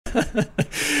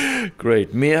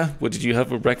Great. Mia, what did you have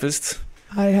for breakfast?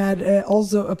 I had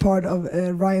also a part of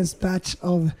Ryan's batch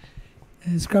of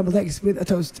scrambled eggs with a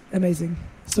toast. Amazing.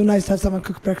 So nice to have someone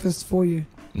cook breakfast for you.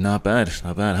 Not bad,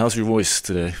 not bad. How's your voice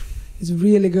today? It's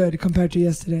really good compared to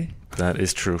yesterday. That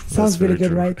is true. Sounds really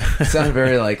good, right? Sounded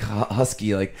very like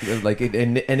husky, like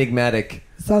enigmatic.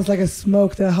 Sounds like I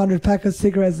smoked 100 pack of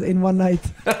cigarettes in one night.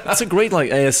 That's a great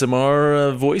like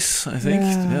ASMR voice, I think.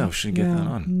 Yeah, we should get that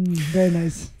on. Very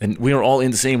nice. And we are all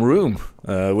in the same room,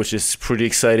 which is pretty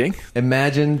exciting.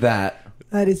 Imagine that.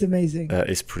 That is amazing.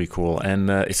 It's pretty cool. And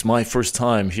it's my first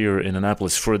time here in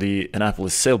Annapolis for the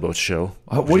Annapolis Sailboat Show.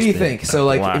 What do you think? So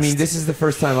like, I mean, this is the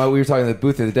first time we were talking at the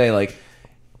booth the other day, like,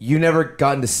 you never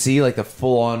gotten to see like the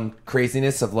full-on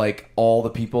craziness of like all the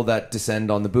people that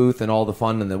descend on the booth and all the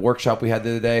fun and the workshop we had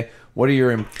the other day. What are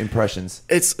your impressions?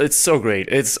 It's so great.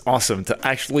 It's awesome to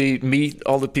actually meet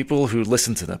all the people who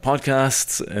listen to the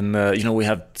podcast. And, we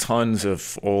have tons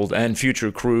of old and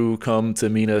future crew come to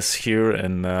meet us here.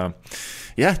 And,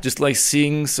 just like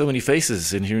seeing so many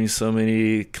faces and hearing so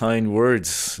many kind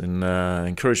words and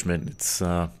encouragement.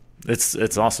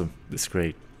 It's awesome. It's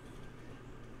great.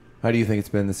 How do you think it's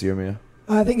been this year, Mia?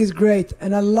 I think it's great.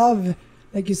 And I love,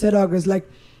 like you said, August, like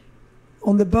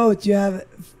on the boat you have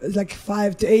like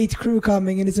 5 to 8 crew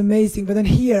coming and it's amazing. But then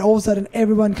here, all of a sudden,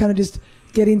 everyone kind of just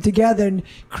getting together and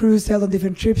crews sail on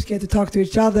different trips, get to talk to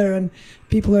each other, and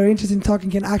people who are interested in talking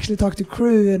can actually talk to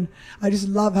crew. And I just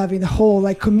love having the whole,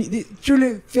 like,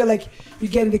 truly feel like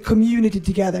you're getting the community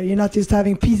together. You're not just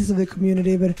having pieces of the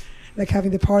community, but like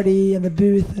having the party and the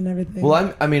booth and everything.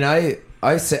 Well,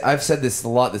 I've said this a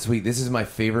lot this week. This is my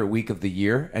favorite week of the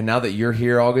year, and now that you're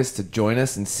here, August, to join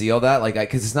us and see all that, like,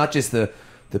 because it's not just the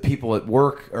people at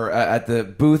work or at the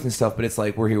booth and stuff, but it's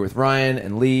like we're here with Ryan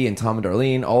and Lee and Tom and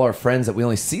Darlene, all our friends that we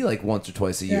only see like once or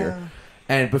twice a year.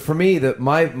 But for me,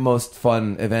 my most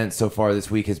fun event so far this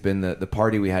week has been the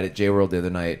party we had at J-World the other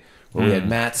night, where we had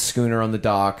Matt's schooner on the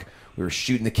dock. We were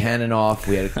shooting the cannon off.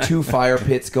 We had 2 fire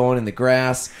pits going in the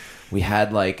grass. We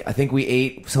had I think we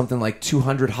ate something like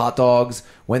 200 hot dogs,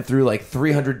 went through like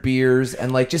 300 beers,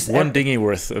 and like just one dinghy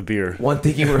worth of beer. One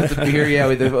dinghy worth of beer, yeah,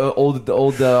 with the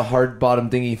old hard bottom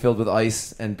dinghy filled with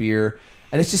ice and beer.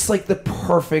 And it's just like the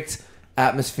perfect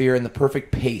atmosphere and the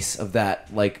perfect pace of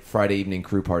that like Friday evening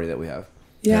crew party that we have.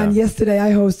 Yeah, and yesterday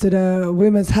I hosted a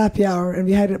women's happy hour, and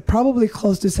we had probably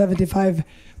close to 75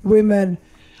 women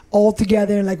all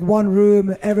together in like one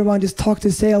room. Everyone just talked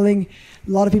to sailing.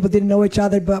 A lot of people didn't know each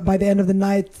other, but by the end of the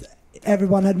night,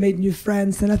 everyone had made new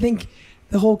friends. And I think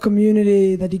the whole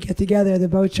community that you get together at the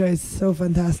boat show is so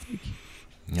fantastic.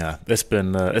 Yeah, it's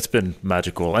been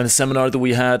magical. And the seminar that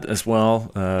we had as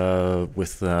well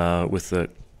with the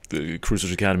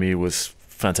Cruisers Academy was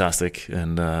fantastic.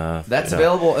 And that's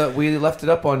available. We left it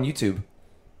up on YouTube.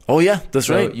 Oh yeah, that's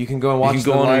right. You can go and watch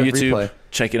the live replay.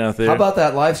 Check it out there. How about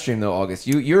that live stream though, August?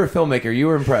 You're a filmmaker. You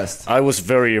were impressed. I was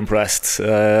very impressed. Shout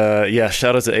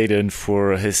out to Aiden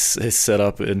for his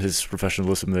setup and his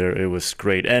professionalism there. It was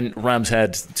great. And Ram's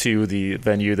Head too, the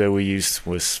venue that we used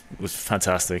was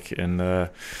fantastic. And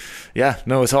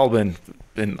it's all been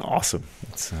awesome.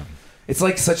 It's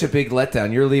like such a big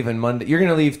letdown. You're leaving Monday. You're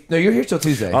gonna leave. No, you're here till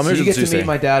Tuesday. I'm here you get Tuesday. to meet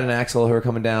my dad and Axel who are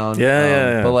coming down.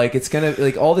 Yeah. But like, it's gonna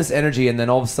like all this energy, and then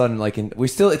all of a sudden, like,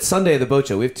 it's Sunday at the boat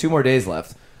show. We have 2 more days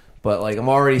left, but like, I'm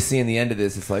already seeing the end of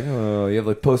this. It's like, oh, you have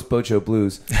like post boat show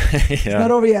blues. It's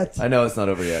not over yet. I know it's not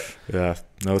over yet. Yeah,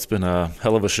 no, it's been a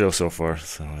hell of a show so far.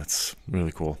 So it's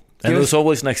really cool. And there's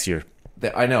always next year.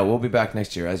 I know we'll be back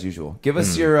next year as usual. Give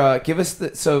us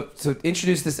so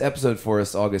introduce this episode for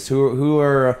us, August. Who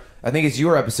are I think it's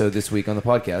your episode this week on the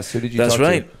podcast. Who did you talk to? That's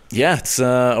right. Yeah, it's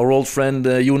our old friend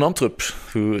Jon Amtrup,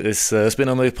 who has been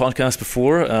on the podcast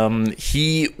before.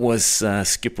 He was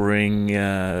skippering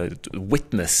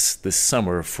Witness this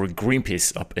summer for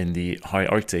Greenpeace up in the high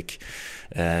Arctic,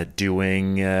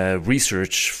 doing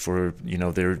research for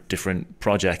their different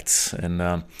projects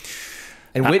and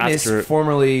Witness,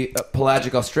 formerly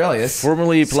Pelagic Australis.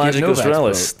 Formerly Pelagic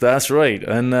Australis, that's right.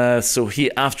 And so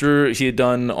after he had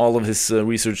done all of his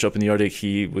research up in the Arctic,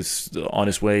 he was on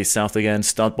his way south again,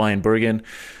 stopped by in Bergen.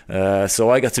 So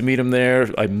I got to meet him there.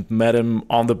 I met him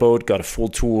on the boat, got a full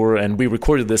tour, and we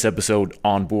recorded this episode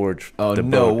on board the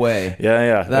no boat. Way.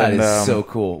 Yeah. That is so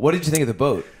cool. What did you think of the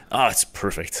boat? Oh, it's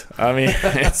perfect. I mean,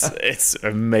 it's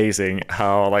amazing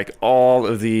how like all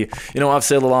of the I've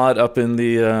sailed a lot up in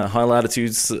the high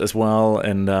latitudes as well,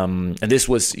 and this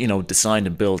was designed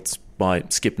and built by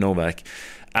Skip Novak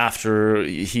after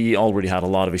he already had a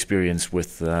lot of experience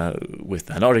with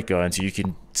Antarctica, and so you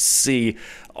can see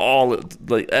all of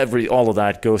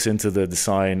that goes into the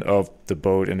design of the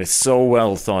boat, and it's so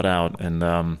well thought out,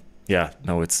 and yeah,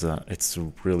 no, it's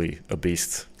really a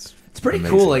beast. It's pretty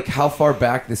amazing. cool, like how far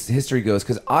back this history goes.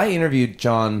 Because I interviewed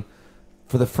Jon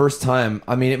for the first time.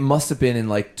 I mean, it must have been in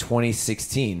like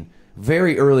 2016,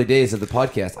 very early days of the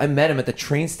podcast. I met him at the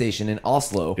train station in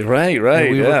Oslo. Right.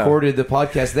 And we yeah. recorded the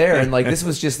podcast there, and like this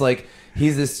was just like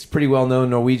he's this pretty well-known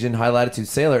Norwegian high latitude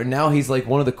sailor, and now he's like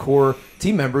one of the core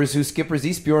team members who skippers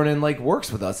Eastbjorn and like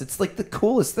works with us. It's like the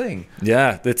coolest thing.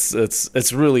 Yeah,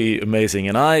 it's really amazing.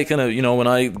 And I kind of, when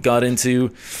I got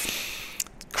into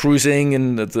cruising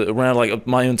and around like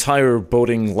my entire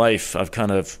boating life, I've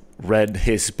kind of read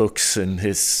his books and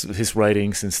his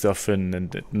writings and stuff,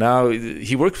 and now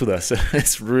he works with us.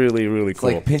 It's really, really cool.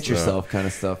 It's like pinch yourself kind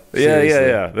of stuff.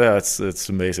 Yeah. It's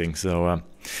amazing. So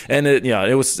and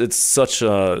it's such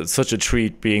a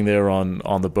treat being there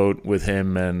on the boat with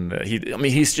him, and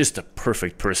he's just a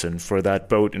perfect person for that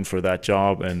boat and for that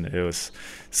job, and it was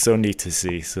so neat to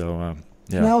see. So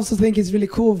And I also think it's really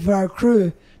cool for our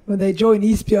crew when they join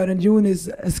Eastbjorn and Jon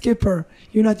is a skipper.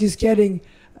 You're not just getting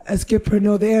a skipper who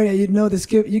know the area. You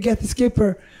get the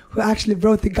skipper who actually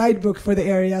wrote the guidebook for the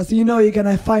area, so you're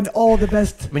gonna find all the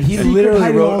best. I mean, he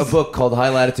literally wrote a book called High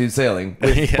Latitude Sailing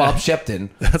with Bob Shepton.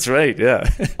 That's right. Yeah.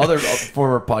 Other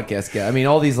former podcast guy. I mean,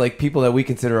 all these like people that we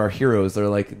consider our heroes are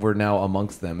like we're now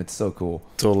amongst them. It's so cool.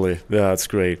 Totally. Yeah, that's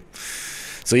great.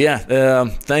 So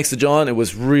thanks to Jon. It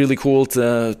was really cool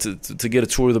to get a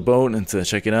tour of the boat and to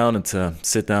check it out and to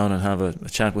sit down and have a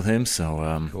chat with him.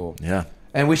 So cool. Yeah.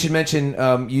 And we should mention,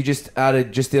 you just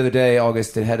added just the other day,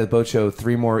 August, ahead of the boat show,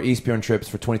 3 more Eastbjorn trips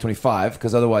for 2025,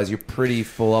 because otherwise you're pretty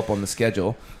full up on the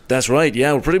schedule. That's right.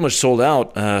 Yeah, we're pretty much sold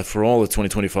out for all of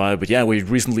 2025. But yeah, we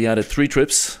recently added 3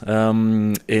 trips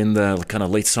in the kind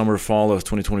of late summer, fall of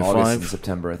 2025. August and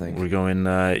September, I think. We're going,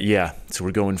 so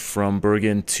we're going from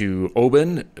Bergen to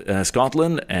Oban,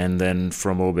 Scotland, and then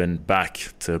from Oban back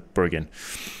to Bergen.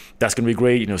 That's going to be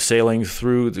great, sailing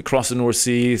across the North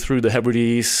Sea, through the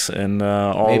Hebrides, and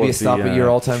all maybe of a stop at your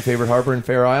all-time favorite harbor in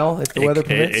Fair Isle, if the weather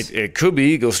permits. It could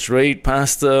be go straight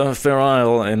past Fair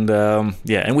Isle, and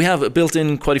and we have built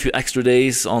in quite a few extra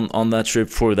days on that trip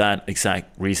for that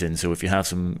exact reason. So if we have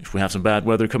some bad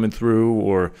weather coming through,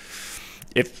 or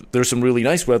if there's some really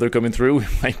nice weather coming through, we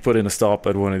might put in a stop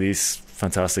at one of these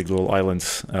fantastic little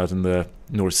islands out in the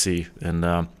North Sea, and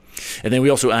then we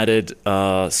also added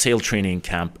a sail training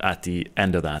camp at the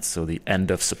end of that, so the end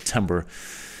of September,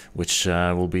 which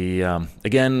will be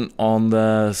again around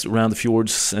the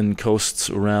fjords and coasts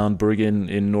around Bergen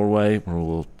in Norway, where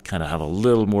we'll kind of have a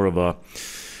little more of a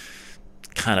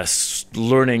kind of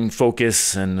learning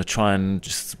focus and try and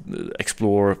just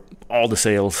explore all the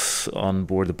sails on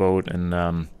board the boat, and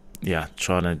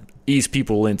trying to ease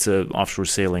people into offshore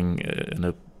sailing in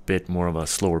a bit more of a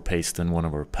slower pace than one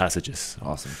of our passages.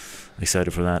 Awesome.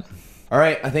 Excited for that. All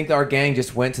right, I think our gang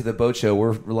just went to the boat show.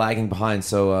 We're lagging behind,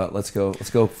 so let's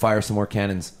go fire some more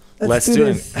cannons. Let's do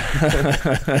it.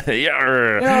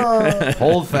 Yarr.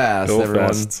 Hold fast, Go everyone.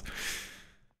 fast.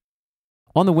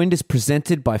 On the Wind is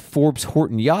presented by Forbes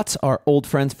Horton Yachts, our old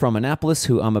friends from Annapolis,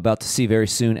 who I'm about to see very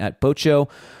soon at Boat Show.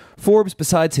 Forbes,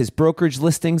 besides his brokerage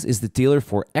listings, is the dealer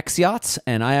for X Yachts,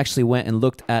 and I actually went and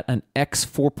looked at an X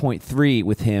 4.3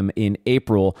 with him in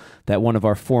April that one of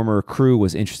our former crew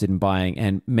was interested in buying,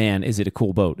 and man, is it a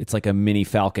cool boat. It's like a mini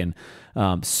Falcon.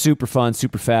 Super fun,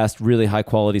 super fast, really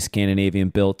high-quality Scandinavian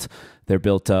built. They're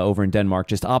built over in Denmark,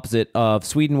 just opposite of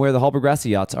Sweden, where the Halbergrassi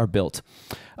yachts are built.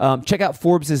 Check out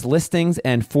Forbes' listings,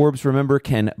 and Forbes, remember,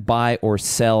 can buy or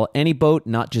sell any boat,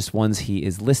 not just ones he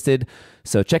is listed.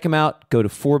 So check him out. Go to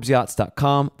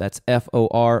ForbesYachts.com. That's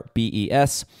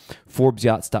FORBES.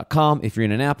 ForbesYachts.com. If you're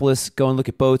in Annapolis, go and look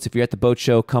at boats. If you're at the boat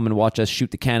show, come and watch us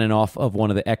shoot the cannon off of one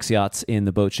of the X yachts in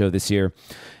the boat show this year.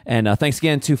 And thanks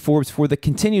again to Forbes for the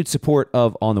continued support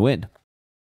of On the Wind.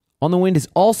 On the Wind is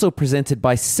also presented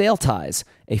by SailTies,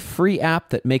 a free app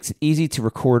that makes it easy to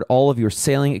record all of your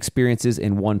sailing experiences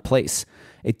in one place.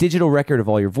 A digital record of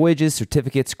all your voyages,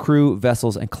 certificates, crew,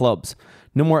 vessels, and clubs.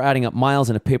 No more adding up miles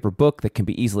in a paper book that can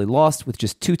be easily lost. With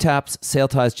just 2 taps,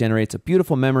 SailTies generates a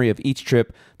beautiful memory of each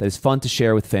trip that is fun to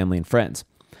share with family and friends.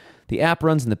 The app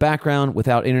runs in the background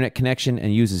without internet connection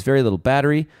and uses very little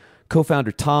battery.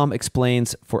 Co-founder Tom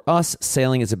explains, for us,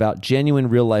 sailing is about genuine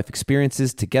real-life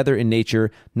experiences together in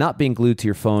nature, not being glued to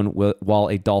your phone while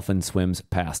a dolphin swims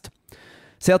past.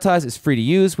 SailTies is free to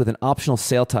use with an optional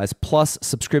SailTies Plus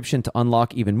subscription to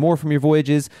unlock even more from your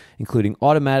voyages, including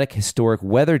automatic historic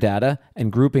weather data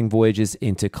and grouping voyages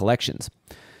into collections.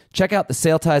 Check out the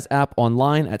SailTies app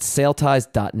online at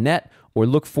sailties.net or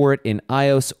look for it in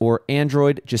iOS or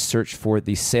Android. Just search for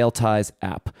the SailTies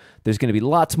app. There's going to be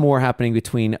lots more happening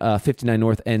between 59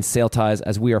 North and SailTies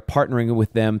as we are partnering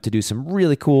with them to do some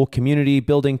really cool community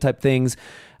building type things,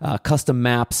 custom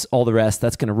maps, all the rest.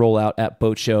 That's going to roll out at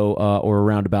Boat Show or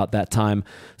around about that time.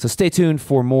 So stay tuned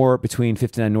for more between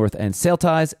 59 North and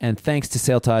SailTies. And thanks to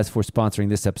SailTies for sponsoring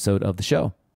this episode of the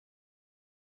show.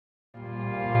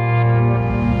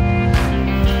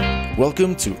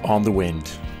 Welcome to On the Wind,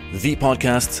 the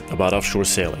podcast about offshore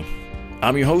sailing.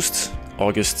 I'm your host,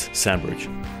 August Sandberg.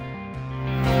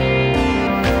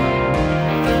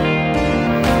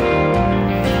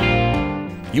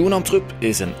 Jon Amtrup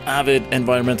is an avid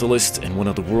environmentalist and one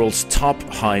of the world's top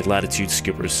high-latitude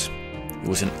skippers. He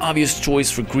was an obvious choice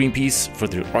for Greenpeace for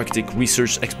their Arctic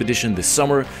research expedition this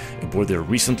summer aboard their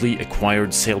recently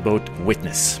acquired sailboat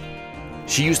Witness.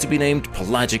 She used to be named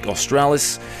Pelagic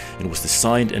Australis and was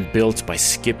designed and built by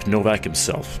Skip Novak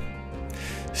himself.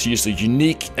 She is a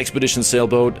unique expedition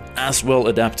sailboat as well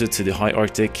adapted to the high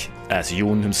Arctic as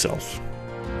Jon himself.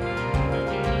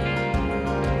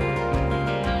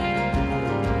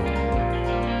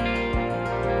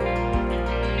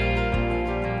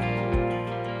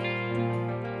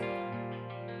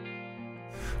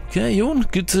 Okay, Jon,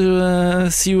 good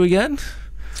to see you again.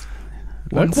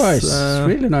 Likewise,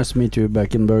 really nice to meet you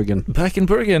back in Bergen. Back in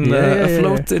Bergen,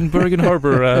 afloat in Bergen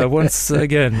Harbour once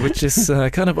again, which is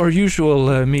kind of our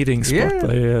usual meeting spot,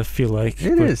 I feel like.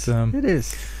 It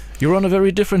is. You're on a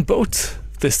very different boat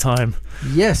this time.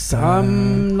 Yes,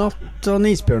 I'm not on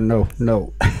Eastbourne,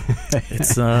 no.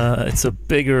 It's a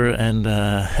bigger and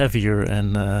heavier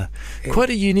and quite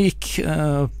a unique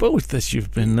boat that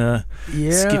you've been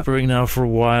skippering now for a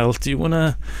while. Do you want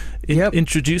to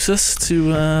introduce us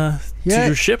to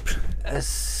your ship?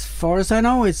 As far as I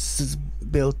know, it's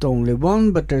built only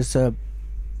one, but there's a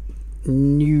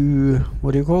new,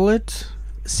 what do you call it?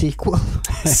 Sequel.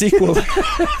 No,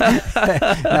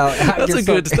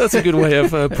 that's a good way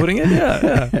of putting it.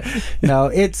 Yeah. No,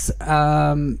 it's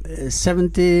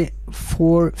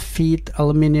 74 feet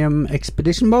aluminium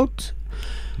expedition boat.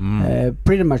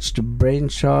 Pretty much the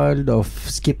brainchild of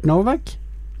Skip Novak.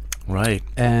 Right.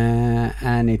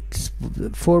 And its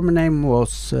former name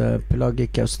was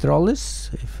Pelagic Australis,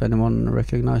 if anyone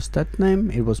recognized that name.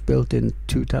 It was built in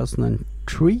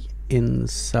 2003 in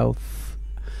South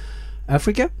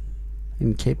Africa,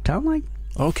 in Cape Town, I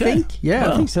think.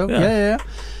 I think so. Yeah.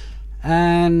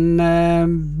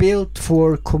 And built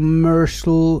for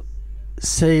commercial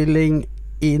sailing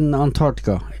in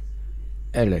Antarctica,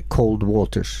 cold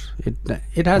waters.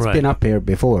 It has been up here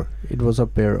before. It was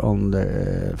up here on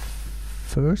the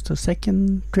first or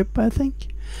second trip, I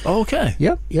think. Okay.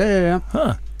 Yeah.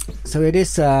 Huh. So it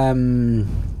is.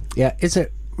 It's a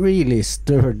really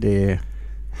sturdy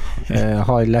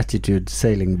high latitude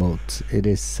sailing boat. It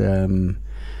is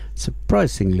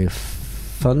surprisingly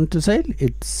fun to sail.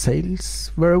 It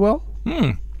sails very well.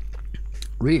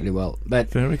 Really well. But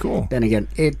very cool. Then again,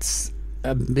 it's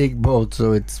a big boat,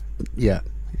 so it's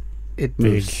it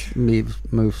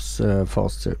moves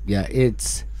faster. Yeah,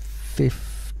 it's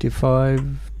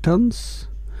 55 tons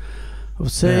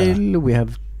of sail. Yeah. We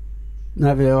have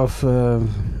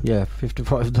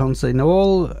 55 tons in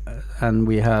all, and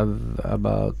we have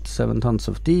about 7 tons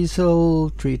of diesel,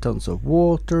 3 tons of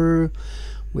water.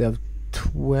 We have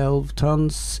 12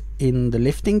 tons in the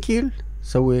lifting keel.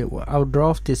 So our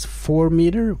draft is 4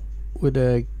 meter with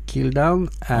a keel down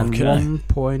and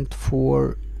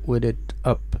 1.4 with it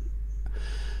up.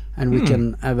 And we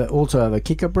can also have a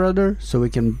kick-up rudder, so we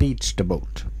can beach the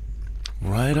boat.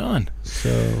 Right on.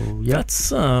 So yeah,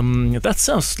 that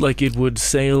sounds like it would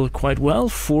sail quite well.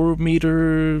 4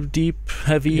 meter deep,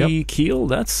 heavy keel.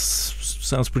 That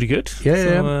sounds pretty good.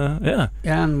 Yeah.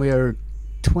 And we are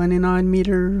 29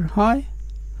 meter high.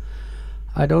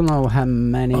 I don't know how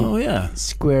many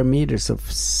square meters of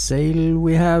sail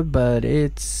we have, but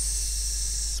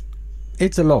it's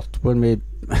a lot when we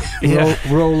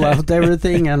roll out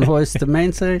everything and hoist the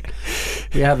mainsail.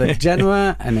 We have a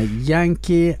Genoa and a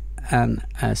Yankee and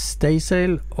a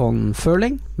staysail on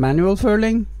furling, manual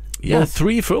furling. Yeah,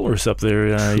 3 furlers up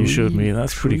there. You showed me.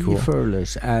 That's pretty cool. 3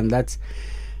 furlers, and that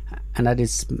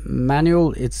is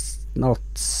manual. It's not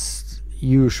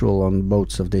usual on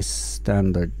boats of this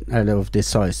standard, of this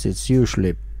size. It's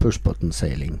usually push button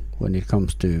sailing when it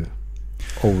comes to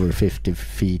over 50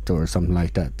 feet or something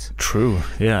like that. True.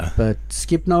 Yeah. But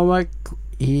Skip Novak,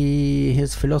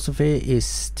 his philosophy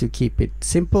is to keep it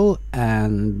simple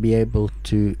and be able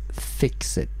to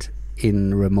fix it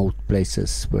in remote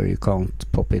places where you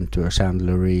can't pop into a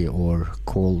chandlery or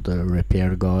call the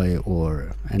repair guy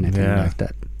or anything like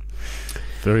that.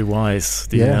 Very wise.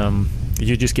 Yeah.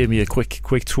 You just gave me a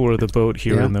quick tour of the boat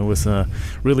here, Yeah. and there was a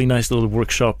really nice little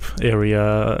workshop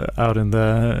area out in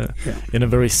a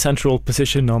very central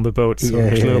position on the boat, so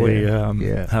clearly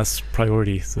has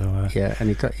priority. So and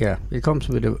it comes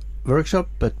with a workshop,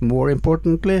 but more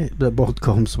importantly, the boat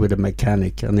comes with a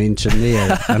mechanic, an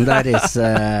engineer, and that is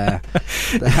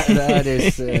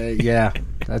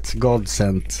that's God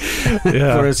sent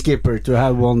for a skipper to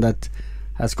have one that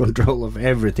has control of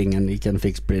everything, and he can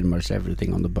fix pretty much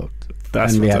everything on the boat.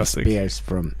 That's and fantastic. We have spares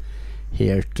from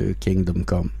here to Kingdom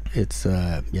Come. It's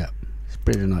it's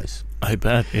pretty nice. I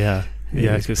bet, yeah,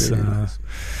 because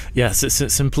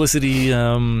simplicity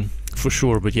for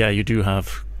sure, but you do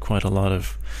have quite a lot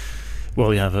of.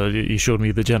 Well, you showed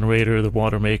me the generator, the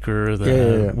water maker,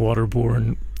 the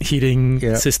waterborne heating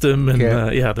system, and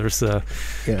there's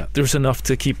enough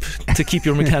to keep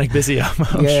your mechanic busy. I'm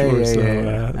sure.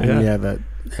 And we have a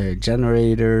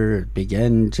generator, big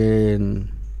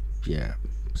engine,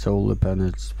 solar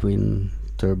panels, wind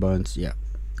turbines.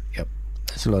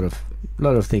 There's a lot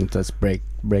of things that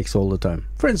breaks all the time.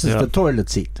 For instance, the toilet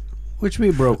seat, which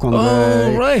we broke on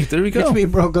right, there we go. Which we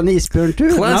broke on Eastburn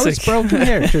too. Classic. Now it's broken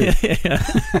here too.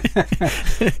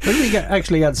 But we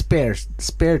actually got spare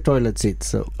toilet seats.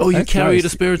 So you carried a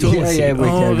spare toilet seat. Yeah, we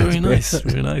carried very nice,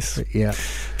 very nice. Yeah,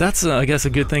 that's I guess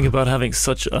a good thing about having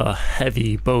such a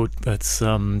heavy boat. That's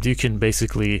you can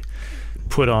basically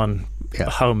put on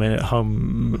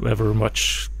however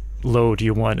much load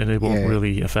you want, and it won't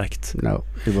really affect. No,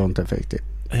 it won't affect it.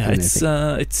 Yeah, it's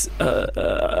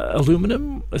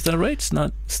aluminum. Is that right? It's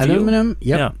not steel. Aluminum.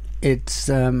 Yep. Yeah, it's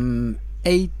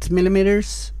 8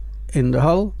 millimeters in the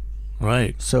hull.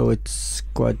 Right. So it's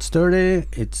quite sturdy.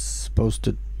 It's supposed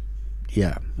to.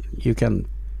 Yeah, you can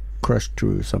crush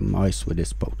through some ice with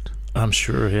this boat. I'm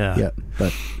sure. Yeah. Yeah,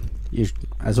 but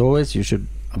as always, you should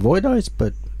avoid ice,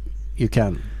 but you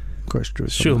can crush through.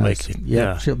 She'll some make ice. it.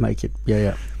 Yeah, she'll make it.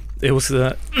 Yeah. It was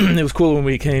it was cool when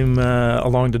we came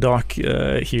along the dock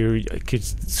here. You could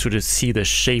sort of see the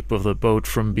shape of the boat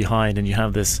from behind, and you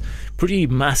have this pretty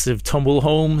massive tumble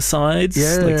home sides,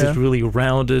 this really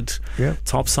rounded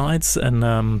top sides, and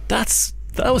that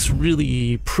was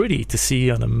really pretty to see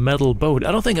on a metal boat.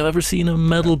 I don't think I've ever seen a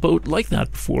metal boat like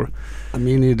that before.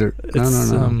 Me neither.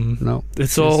 No.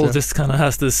 It's all just kind of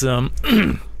has this a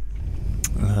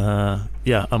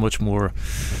much more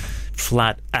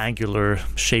flat, angular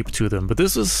shape to them, but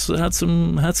this had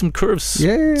some curves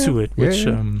to it, which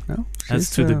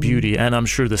adds to the beauty, and I'm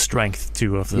sure the strength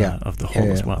too of the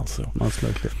hull as well. So most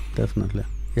likely, definitely,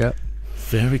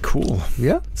 very cool.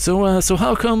 Yeah. So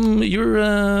how come you're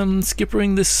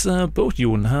skippering this boat,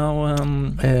 Jon?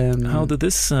 How did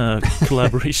this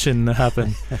collaboration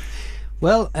happen?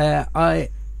 Well, I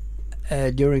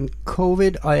during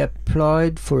COVID I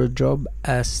applied for a job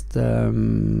as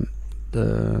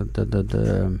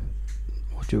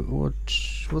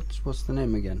what's the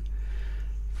name again?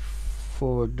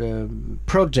 For the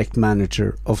project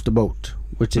manager of the boat,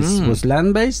 which was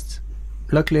land based.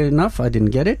 Luckily enough, I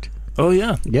didn't get it. Oh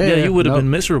yeah, you would have been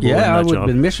miserable. Yeah, in that I would have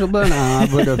been miserable, and I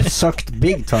would have sucked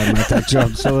big time at that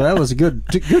job. So that was a good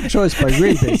choice by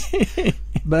GREENPEACE.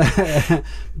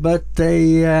 But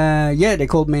they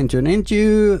called me into an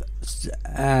interview,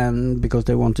 and because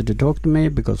they wanted to talk to me,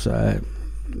 because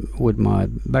with my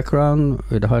background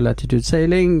with high latitude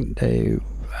sailing,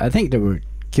 I think they were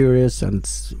curious and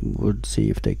would see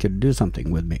if they could do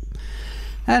something with me.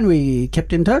 And we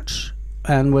kept in touch,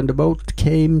 and when the boat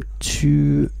came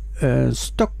to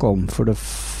Stockholm for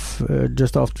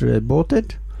just after they bought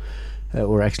it,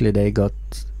 or actually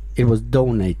it was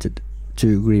donated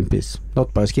to GREENPEACE,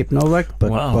 not by Skip Novak, but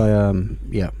by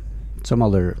some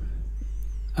other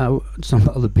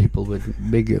people with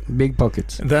big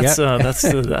pockets. That's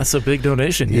a big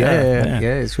donation. Yeah,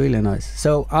 it's really nice.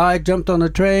 So I jumped on a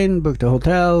train, booked a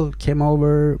hotel, came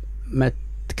over, met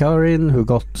Karin, who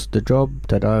got the job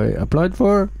that I applied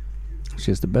for.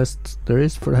 She's the best there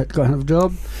is for that kind of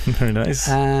job. Very nice.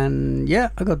 And I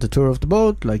got the tour of the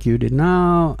boat like you did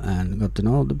now, and got to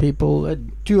know the people.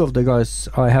 2 of the guys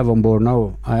I have on board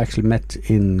now I actually met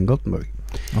in Gothenburg.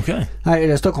 Okay.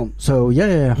 In Stockholm. So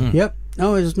yep.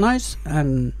 No, it was nice.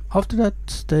 And after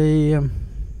that, the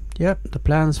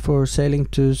plans for sailing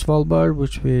to Svalbard,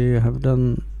 which we have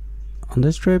done on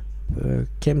this trip,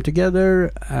 came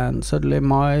together, and suddenly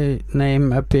my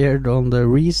name appeared on the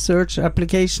research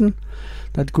application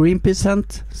that GREENPEACE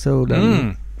sent. So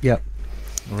then,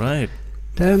 right.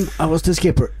 Then I was the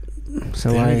skipper.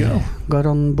 So I got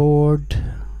on board,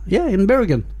 in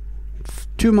Bergen,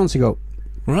 2 months ago.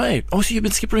 Right. Oh, so you've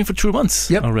been skippering for 2 months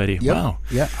already. Yep. Wow.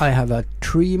 Yeah, I have a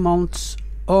 3 months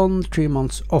on, 3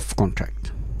 months off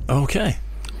contract. Okay.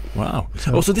 Wow.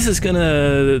 So- So this is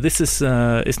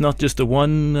it's not just a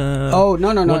one. No.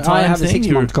 one-time I have a thing,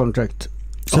 6-month contract.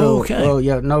 So, Oh, okay. Oh,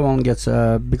 yeah, no one gets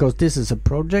because this is a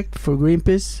project for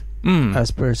Greenpeace,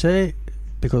 as per se,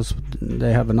 because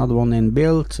they have another one in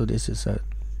build. So this is a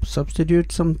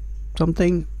substitute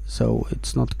something. So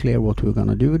it's not clear what we're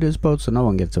gonna do with this boat. So no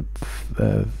one gets a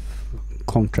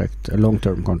contract, a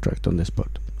long-term contract on this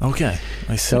boat. Okay,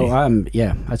 I see. So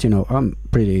as you know, I'm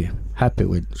pretty happy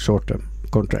with short-term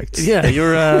contracts. Yeah,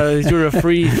 you're a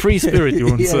free spirit,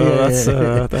 Jon. Yeah,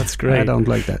 So that's great. I don't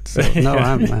like that. So no,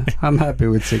 I'm happy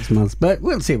with 6 months, but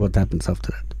we'll see what happens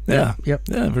after that. Yeah. Yep.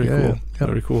 Yeah, very Yeah, cool. yeah.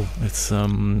 Very cool. It's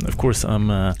of course I'm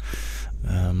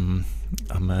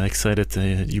excited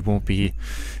you won't be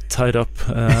tied up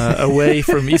away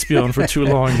from Isbjørn for too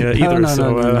long either.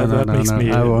 That makes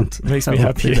me I won't. makes I me won't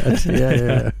happy. do that.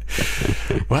 Yeah.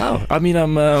 Wow. I mean,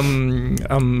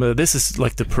 this is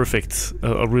like the perfect,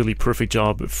 a really perfect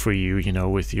job for you. You know,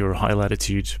 with your high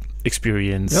latitude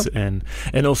experience and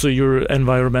also your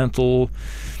environmental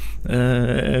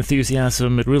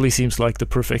enthusiasm. It really seems like the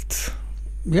perfect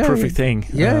thing.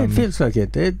 Yeah, it feels like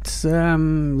it. It's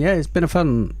it's been a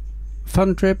fun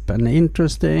trip and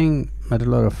interesting. Met a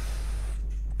lot of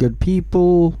good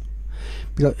people.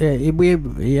 Because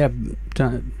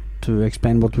to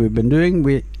explain what we've been doing,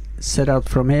 we set out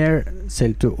from here,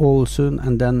 sailed to Ålesund,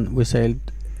 and then we sailed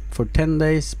for 10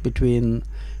 days between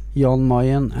Jan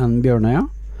Mayen and Bjørnøya.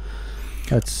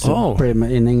 That's pretty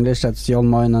much in English. That's Jan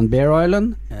Mayen and Bear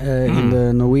Island in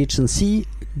the Norwegian Sea,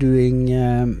 doing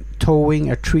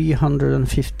towing a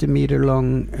 350 meter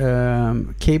long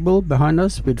cable behind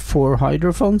us with 4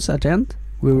 hydrophones at the end.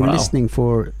 We were listening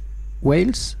for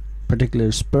whales,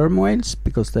 particularly sperm whales,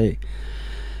 because they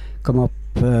come up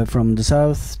from the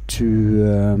south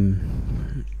to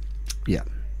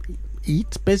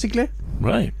eat, basically.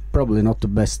 Right. Probably not the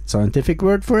best scientific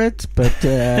word for it, but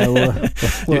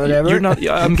whatever. You're not.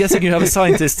 I'm guessing you have a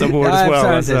scientist on board as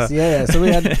well. So we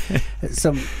had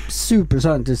some super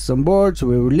scientists on board. So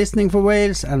we were listening for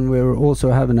whales, and we were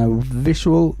also having a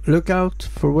visual lookout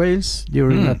for whales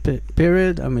during that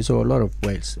period, and we saw a lot of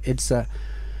whales.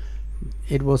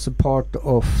 It was a part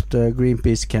of the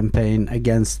Greenpeace campaign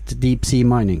against deep sea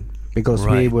mining. Because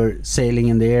we were sailing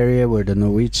in the area where the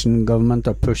Norwegian government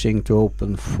are pushing to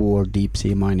open for deep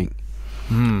sea mining.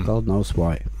 God knows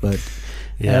why, but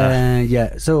we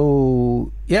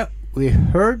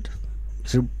heard.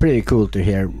 It's pretty cool to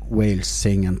hear whales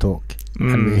sing and talk,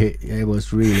 and it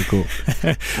was really cool.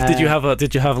 Did you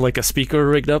have like a speaker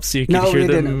rigged up so you could hear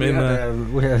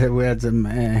them? We had some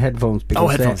headphones.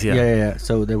 Headphones. Yeah.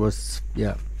 So there was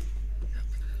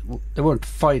we weren't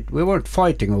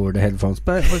fighting over the headphones,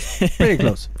 but it was pretty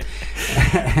close.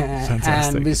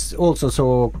 Fantastic. And we also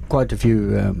saw quite a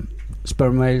few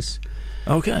sperm whales,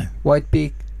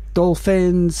 white-beaked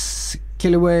dolphins,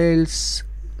 killer whales,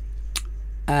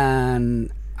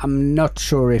 and I'm not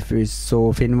sure if we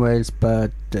saw fin whales,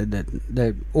 but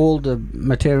all the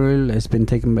material has been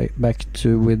taken back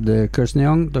to with Dr. Kirsten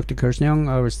Young,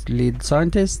 our lead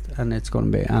scientist, and it's going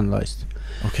to be analyzed.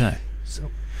 Okay. So.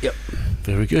 Yep.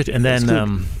 Very good. And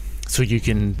then, so you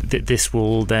can. This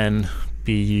will then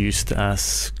be used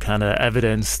as kind of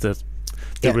evidence that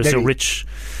there is a rich,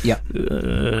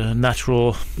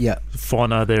 natural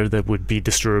fauna there that would be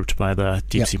disturbed by the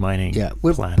deep sea mining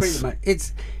plants. Pretty much.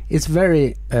 It's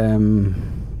very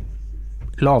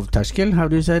lavterskel. How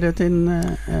do you say that in?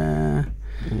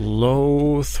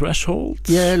 Low threshold.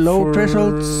 Yeah, low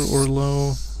thresholds or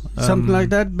low. Something like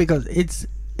that, because it's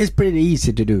pretty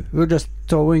easy to do. We're just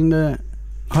towing the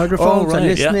hydrophones and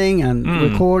listening and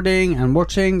recording and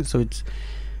watching, so it's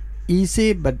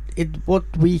easy, but it's what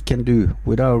we can do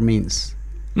with our means.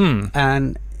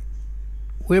 And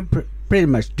we're pretty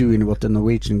much doing what the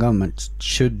Norwegian government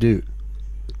should do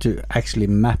to actually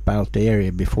map out the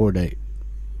area before they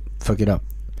fuck it up.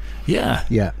 Yeah.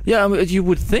 I mean, you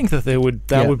would think that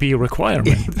that would be a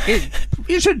requirement.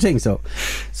 You should think so.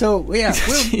 So we're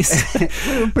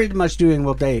pretty much doing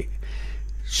what they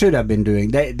should have been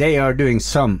doing. They are doing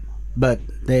some, but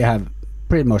they have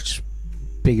pretty much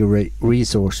bigger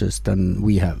resources than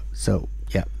we have. So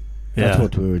that's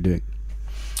what we were doing.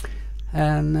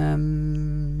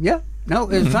 And it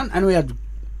was fun, and we had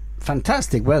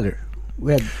fantastic weather.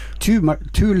 We had too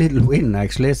little wind,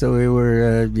 actually, so we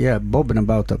were bobbing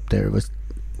about up there. It was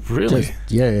really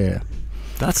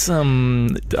That's I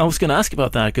was going to ask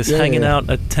about that, because hanging out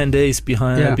at 10 days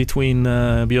between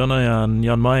Bjørnøya and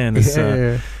Jan Mayen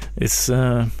is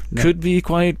could be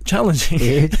quite challenging.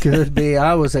 It could be.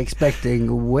 I was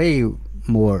expecting way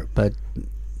more, but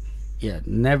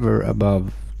never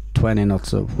above 20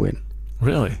 knots of wind.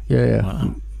 Really? Yeah.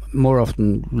 Wow. more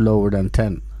often lower than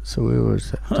 10. So we were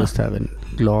just having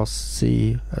glass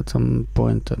sea at some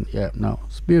point, and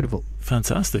it's beautiful.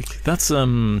 Fantastic. That's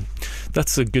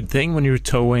a good thing when you're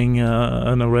towing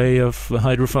an array of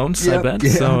hydrophones, I bet.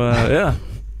 Yeah. So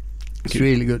It's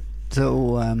really good.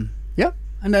 So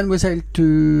and then we sailed to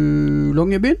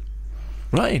Longyearbyen.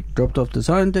 Right. Dropped off the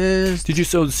scientist. Did you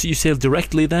you sail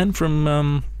directly then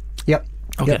from? Yep.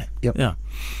 Okay. Yep. Yeah.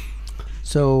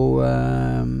 So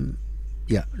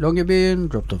Longyearbyen,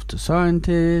 dropped off the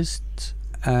scientist,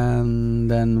 and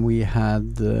then we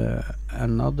had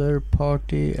another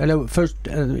party. First,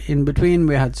 in between,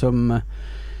 we had some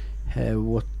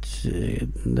what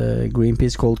the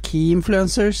Greenpeace called key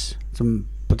influencers, some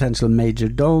potential major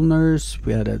donors.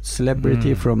 We had a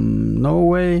celebrity from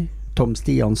Norway, Tom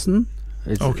Stiansen.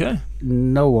 Okay.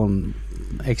 No one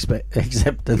except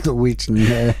the Norwegian.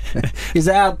 He's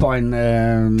an Alpine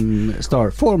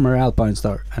star, former Alpine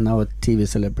star, and now a TV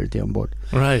celebrity on board.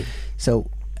 Right. So,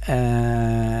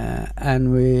 and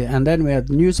then we had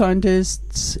new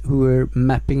scientists who were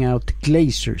mapping out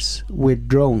glaciers with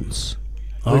drones,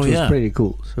 which was pretty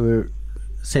cool. So we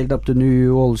sailed up to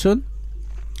New Ålesund.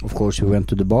 Of course, we went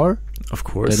to the bar. Of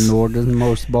course. The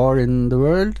northernmost bar in the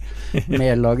world,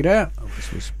 Melagre,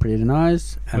 which was pretty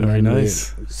nice. And Very then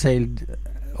nice. we sailed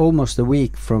almost a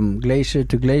week from glacier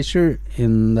to glacier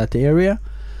in that area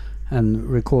and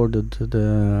recorded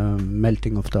the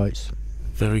melting of the ice.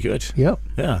 Very good. Yep.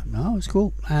 Yeah. No, it's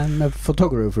cool. And a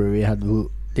photographer we had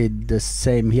who did the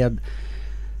same. He had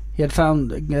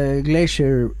found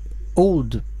glacier,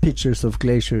 old pictures of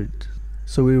glacier,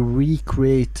 so we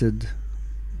recreated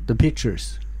the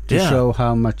pictures to show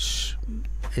how much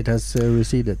it has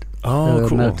receded. Oh,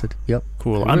 cool. Melted. Yep.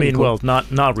 Cool. Really I mean, cool. well,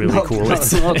 not really cool.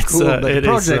 It's not cool. But the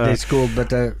project is is cool, but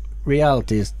the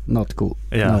reality is not cool.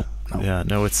 Yeah. No. Yeah.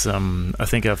 No, it's I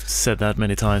think I've said that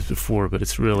many times before, but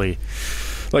it's really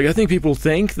like I think people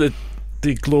think that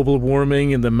the global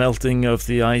warming and the melting of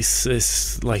the ice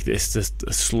is like this, just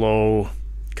a slow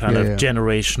kind of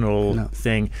generational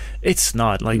thing. It's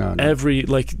not like every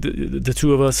like the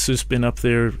two of us who's been up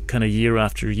there kind of year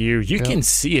after year, you can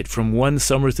see it from one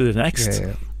summer to the next.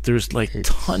 There's like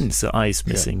tons of ice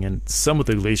missing, and some of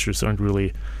the glaciers aren't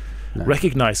really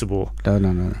recognizable No,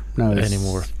 it's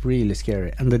anymore. Really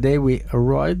scary. And the day we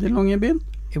arrived in Longyearbyen,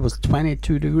 it was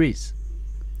 22 degrees.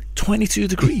 22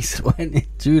 degrees.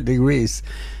 22 degrees.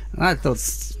 And I thought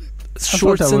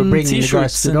shorts I were and bringing the guys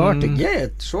t-shirts to the Arctic. Yeah,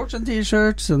 shorts and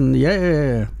t-shirts, and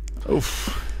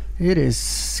Oof. it is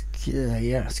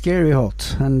scary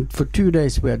hot. And for 2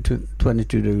 days we had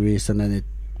 22 degrees, and then it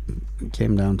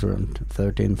came down to around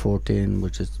 13, 14,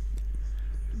 which is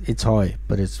it's high,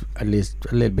 but it's at least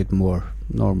a little bit more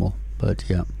normal. But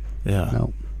no,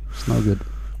 it's no good.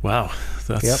 Wow,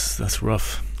 that's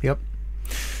rough. Yep.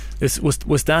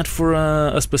 Was that for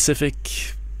a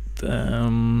specific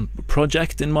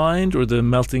project in mind, or the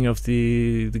melting of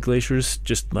the glaciers,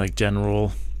 just like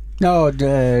general? No,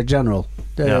 the general.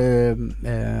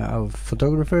 Our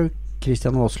photographer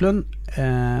Christian Åslund,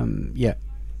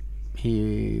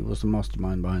 he was the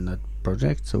mastermind behind that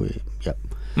project. So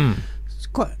it's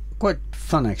quite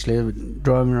fun actually,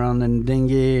 driving around in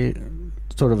dinghy,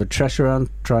 sort of a treasure hunt,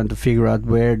 trying to figure out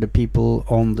where the people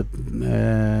on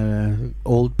the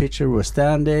old picture were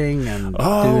standing, and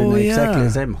doing exactly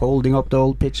the same, holding up the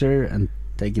old picture and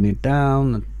taking it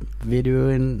down and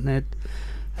videoing it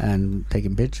and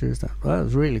taking pictures. Well, it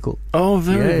was really cool. Oh,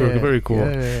 very cool.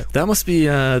 Yeah. That must be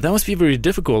very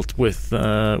difficult with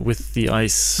the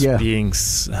ice being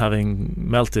having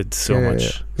melted so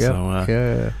much.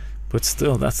 But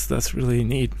still, that's really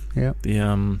neat. Yeah.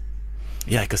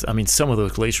 Because I mean, some of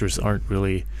those glaciers aren't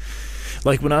really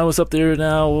like when I was up there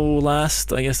now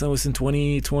last. I guess that was in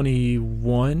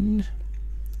 2021.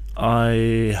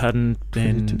 I hadn't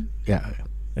been.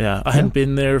 I hadn't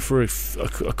been there for a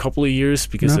couple of years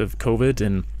because of COVID,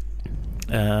 and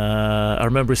I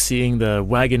remember seeing the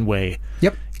Wagon Way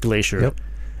glacier.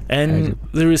 And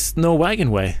there is no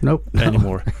Wagon Way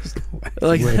anymore.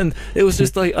 And it was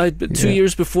just like 2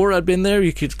 years before I'd been there.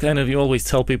 You could you always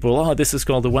tell people, this is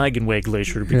called the Wagon Way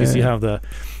glacier because you have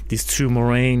these two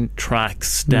moraine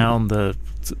tracks down the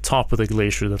top of the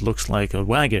glacier that looks like a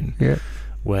wagon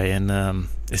way, and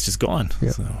it's just gone.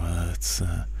 So it's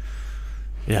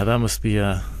that must be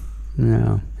a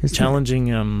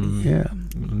challenging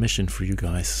mission for you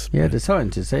guys. The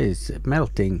scientists say it's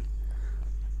melting.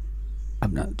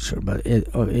 I'm not sure, but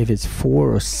if it's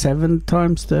 4 or 7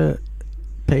 times the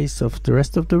pace of the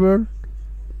rest of the world,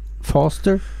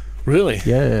 faster. Really?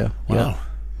 Yeah. Wow.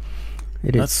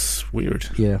 That's weird.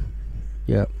 Yeah.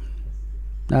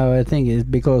 No, I think it's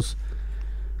because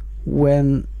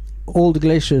when all the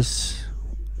glaciers,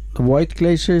 the white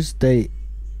glaciers, they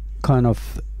kind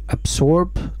of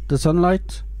absorb the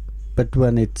sunlight, but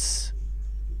when it's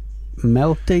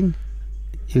melting,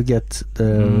 you get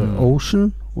the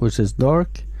ocean, which is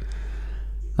dark.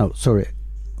 No, sorry,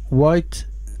 white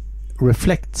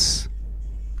reflects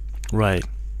Right.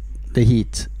 the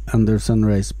heat under sun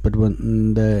rays, but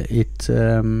when it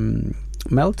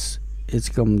melts, it's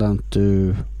come down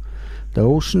to the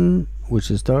ocean, which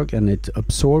is dark, and it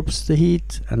absorbs the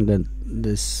heat, and then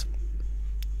this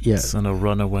It's on a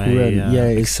runaway, it's like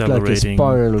a accelerating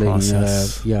spiraling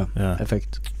process.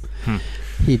 effect. Hmm.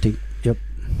 Heating. Yep.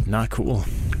 Not cool.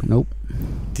 Nope.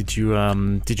 Did you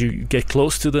get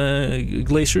close to the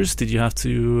glaciers? Did you have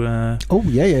to? Oh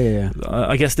yeah.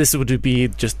 I guess this would be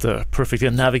just the perfect.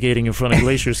 Navigating in front of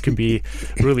glaciers can be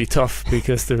really tough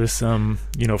because there's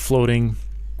floating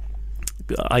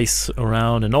ice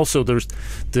around, and also there's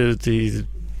the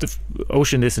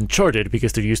ocean isn't charted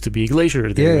because there used to be a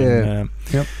glacier there.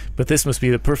 Yep. But this must be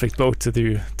the perfect boat to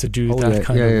do that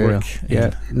kind of work.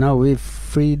 Yeah. Now we've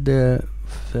freed the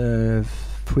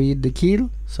keel,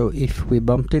 so if we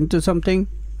bumped into something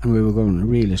and we were going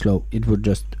really slow, it would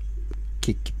just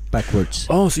kick backwards.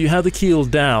 Oh, so you have the keel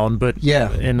down, but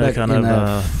in a kind of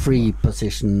a free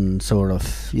position, sort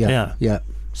of. Yeah.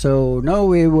 So now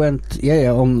we went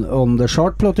on the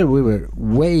short plotter. We were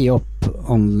way up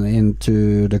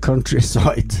into the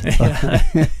countryside.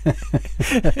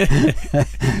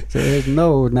 So there's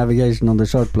no navigation on the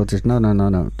short plotters. No.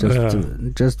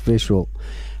 Just visual.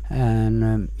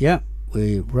 And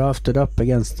we rafted up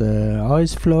against the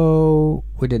ice flow.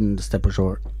 We didn't step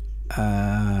ashore.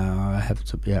 Have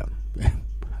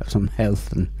some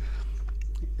health and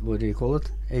what do you call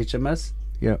it? HMS.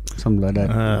 Yeah, something like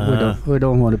that. We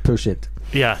don't want to push it.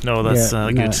 Yeah, no, that's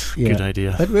a good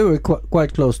idea. But we were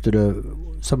quite close to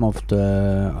some of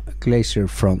the glacier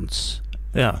fronts.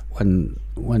 Yeah.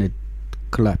 When it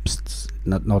collapsed,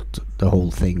 not the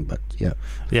whole thing, but yeah.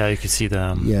 Yeah, you can see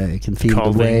the you can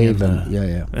feel the wave and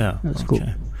yeah. That's cool.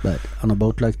 But on a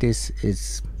boat like this,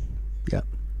 it's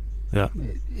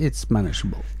it's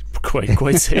manageable.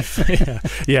 Quite safe.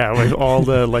 Yeah, with all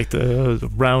the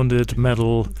rounded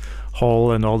metal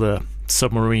hull and all the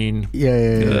submarine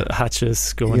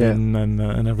hatches going in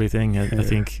and everything.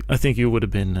 I think you would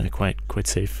have been quite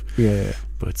safe. Yeah,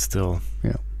 but still.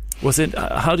 Yeah. Was it?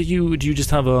 How do you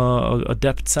just have a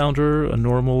depth sounder, a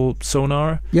normal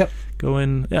sonar? Yep.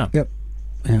 Going. Yeah. Yep.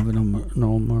 I have a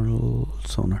normal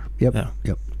sonar. Yep. Yeah.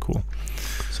 Yep. Cool.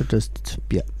 So just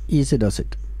easy does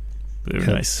it. Very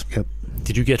nice. Yep.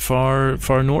 Did you get far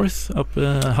north? Up?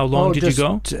 How long did you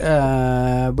go?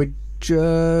 We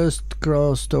just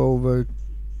crossed over.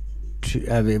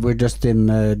 We're just in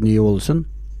New Olsen,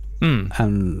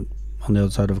 and on the other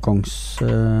side of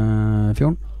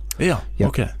Kongsfjorden. Yeah. Yep.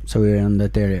 Okay. So we're in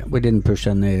that area. We didn't push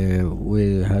any.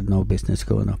 We had no business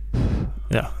going up.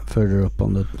 Yeah. Further up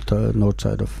on the north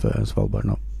side of Svalbard.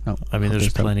 No. I mean, there's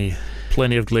plenty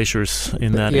of glaciers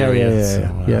in that area.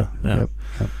 Yeah.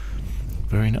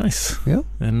 Very nice. Yeah.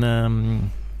 And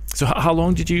so how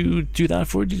long did you do that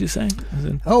for, did you say?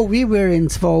 We were in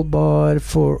Svalbard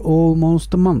for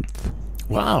almost a month.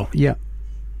 Wow. Yeah.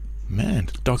 Man,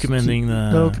 documenting,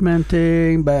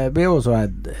 but we also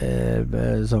had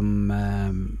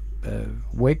some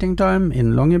waiting time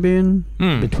in Longyearbyen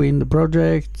between the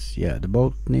projects. Yeah, the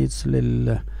boat needs a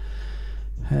little...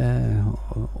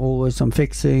 always some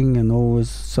fixing and always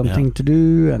something to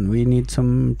do, and we need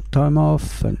some time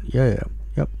off, and yep.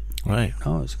 Right.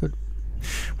 Oh, it's good.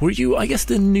 Were you? I guess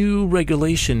the new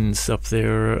regulations up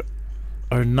there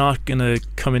are not gonna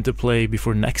come into play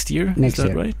before next year. Next Is that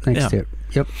year, right? Next year.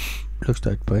 Yep. Looks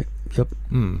that way. Yep.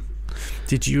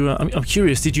 Did you? I'm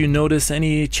curious. Did you notice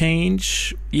any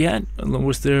change yet?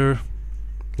 Was there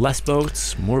less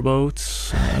boats, more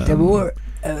boats? There were.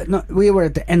 We were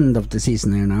at the end of the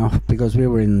season here now, because we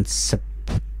were in September.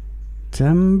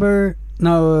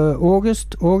 No,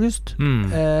 August.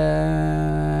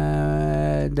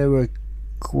 There were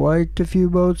quite a few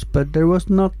boats, but there was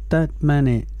not that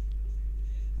many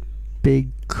big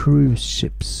cruise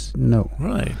ships. No.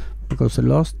 Right. Because the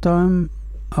last time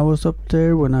I was up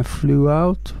there, when I flew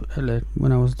out,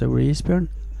 when I was there with Eastbourne,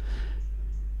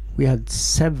 we had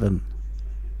 7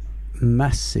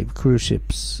 massive cruise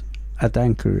ships at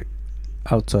anchor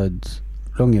outside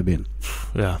Longyearbyen.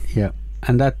 Yeah.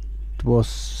 And that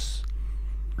was,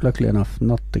 luckily enough,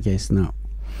 not the case now.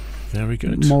 Very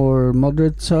good. More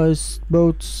moderate-sized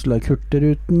boats like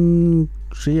Hurtigruten.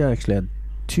 She actually had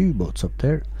 2 boats up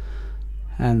there,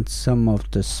 and some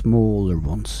of the smaller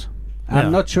ones.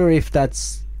 I'm not sure if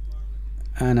that's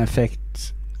an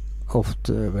effect of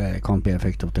the it can't be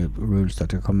effect of the rules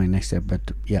that are coming next year.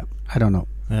 But yeah, I don't know.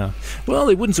 Yeah. Well,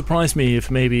 it wouldn't surprise me if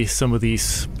maybe some of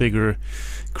these bigger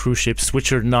cruise ships,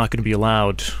 which are not going to be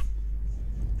allowed,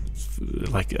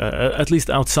 like at least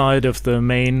outside of the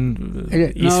main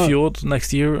East Fjord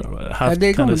next year, have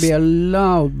they're going to be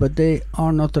allowed, but they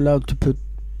are not allowed to put.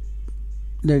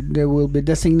 There will be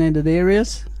designated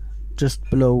areas just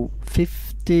below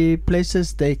 50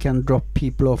 places. They can drop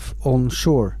people off on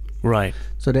shore. Right.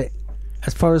 So they,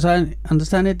 as far as I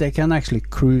understand it, they can actually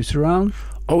cruise around.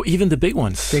 Oh, even the big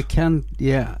ones. They can,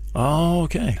 yeah. Oh,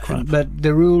 okay. Crap. But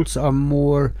the rules are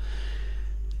more.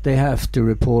 They have to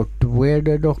report where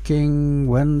they're docking,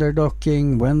 when they're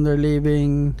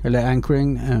leaving, or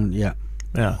anchoring, and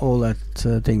all that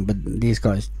thing. But these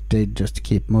guys, they just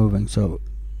keep moving. So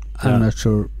I'm not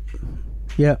sure.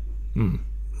 Yeah.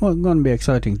 Well, it's going to be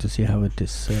exciting to see how it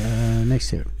is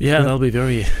next year. Yeah, that'll be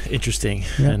very interesting.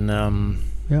 Yeah. And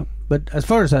but as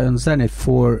far as I understand it,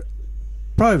 for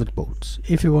private boats,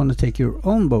 if you want to take your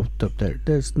own boat up there,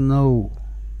 there's no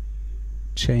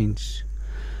change,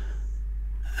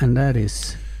 and that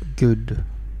is good.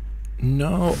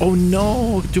 No, oh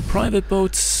no! Do private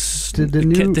boats?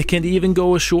 They can't even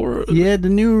go ashore. Yeah, the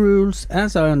new rules,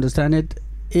 as I understand it,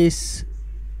 is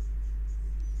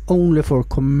only for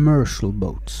commercial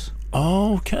boats.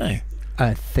 Oh, okay.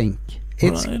 I think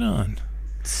it's right on.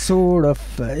 Sort of.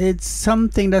 It's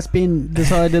something that's been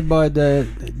decided by the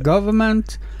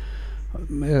government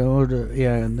or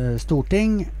the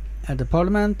Storting at the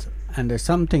parliament, and there's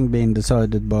something being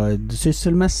decided by the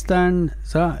Sysselmästaren.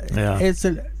 So it's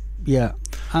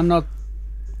I'm not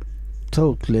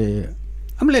totally.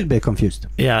 I'm a little bit confused.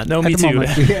 Yeah, no, me too.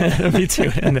 Me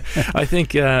too. And I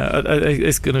think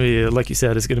it's going to be, like you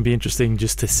said, it's going to be interesting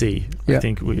just to see. Yeah. I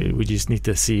think we just need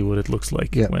to see what it looks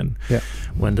like when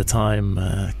the time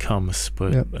comes.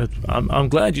 But I'm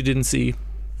glad you didn't see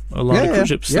a lot of cruise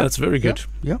ships. Yeah. That's very good.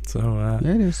 Yeah. So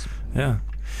it is. Yeah.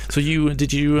 So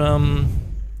did you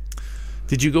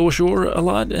go ashore a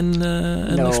lot and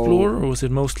No. explore, or was it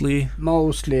mostly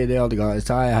the other guys?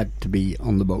 I had to be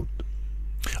on the boat.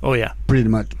 Oh yeah, pretty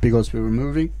much, because we were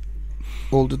moving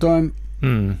all the time.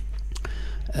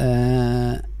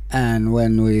 And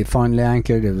when we finally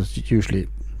anchored, it was usually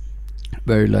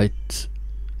very late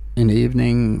in the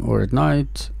evening or at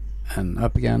night, and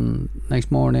up again next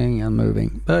morning and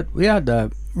moving. But we had a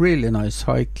really nice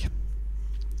hike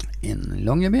in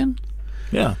Longyearbyen.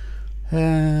 Yeah.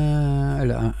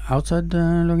 Outside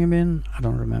Longyearbyen. I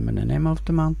don't remember the name of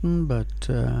the mountain, but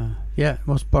it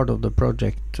was part of the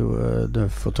project the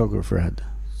photographer had.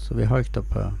 So we hiked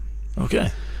up a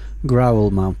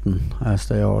gravel mountain, as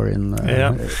they are in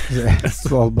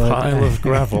Svalbard. Pile of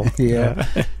gravel. Yeah.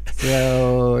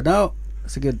 So no,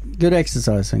 it's a good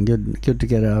exercise and good to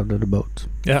get out of the boat.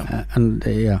 Yeah.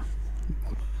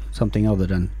 Something other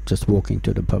than just walking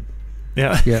to the pub.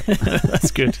 Yeah.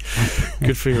 That's good.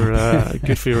 Good for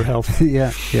your health.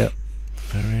 Yeah.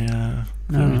 Very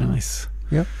nice.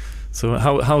 Yep. So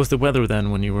how was the weather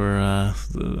then when you were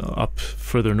up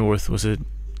further north? Was it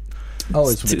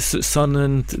sun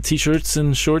and t-shirts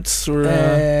and shorts, or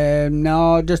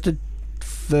no, just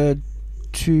the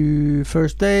 2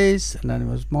 first days, and then it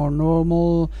was more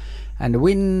normal. And the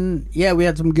wind, we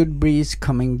had some good breeze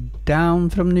coming down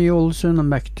from Ny-Ålesund and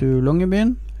back to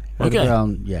Longyearbyen.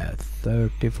 Around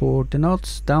 30-40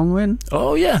 knots downwind.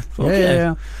 Oh yeah. Okay.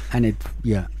 Yeah. And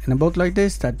in a boat like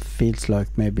this, that feels like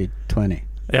maybe 20.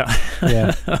 Yeah.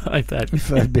 I bet.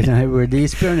 If I'd been over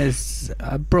these Eastburn,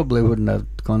 I probably wouldn't have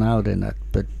gone out in that.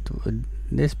 But with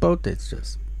this boat, it's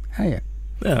just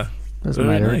doesn't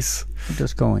matter. Nice. We're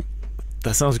just going.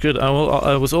 That sounds good.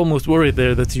 I was almost worried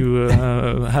there that you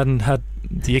hadn't had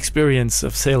the experience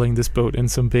of sailing this boat in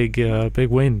some big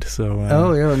wind. So.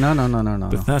 No.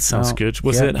 But that sounds good.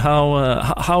 Was it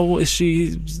how is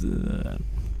she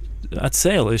at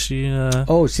sail? Is she?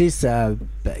 She's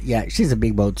she's a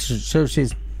big boat. So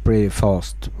she's pretty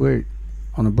fast. We're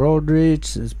on a broad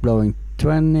reach. It's blowing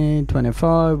 20,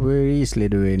 25. We're easily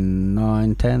doing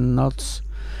 9, 10 knots.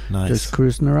 Nice. Just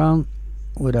cruising around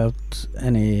without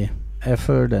any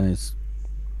effort, and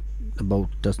the boat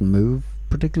doesn't move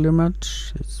particularly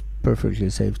much. It's perfectly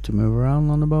safe to move around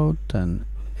on the boat, and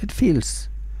it feels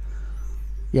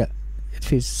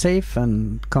safe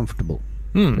and comfortable.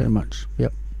 Very much.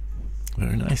 Yep.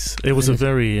 Very nice. It was a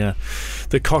very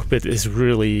the cockpit is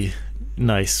really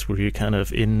nice, where you're kind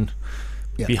of in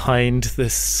behind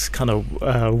this kind of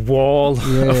wall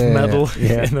of metal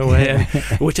in a way,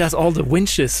 which has all the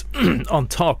winches on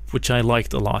top, which I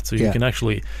liked a lot. So you can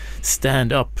actually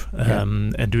stand up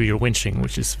and do your winching,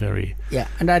 which is very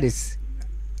and that is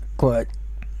quite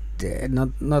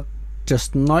not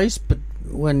just nice, but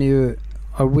when you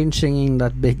are winching in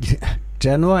that big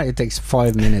Genoa, it takes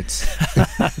 5 minutes.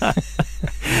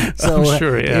 So I'm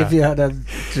sure, yeah. if you had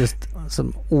just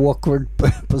some awkward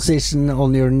position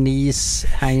on your knees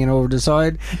hanging over the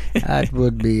side, that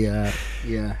would be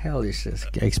hellish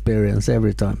experience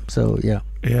every time. So yeah,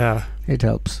 it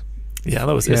helps. Yeah,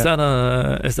 that was. Is that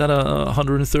a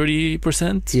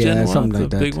 130% Yeah, Genoa, something the like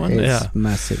that. big one? It's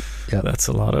massive. Yeah, That's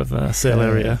a lot of sail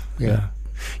area. Yeah.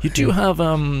 You do have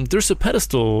there's a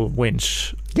pedestal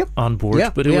winch on board,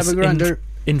 Yeah, but it we was have a grinder.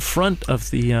 in front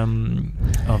of the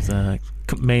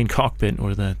main cockpit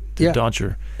or the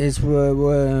Dodger. It's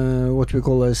what we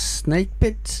call a snake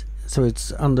pit. So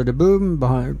it's under the boom,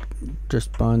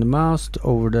 just behind the mast,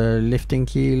 over the lifting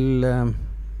keel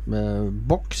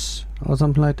box or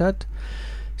something like that.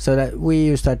 So that we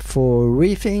use that for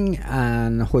reefing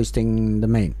and hoisting the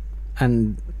main,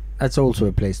 and that's also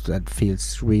a place that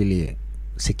feels really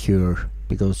secure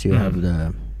because you have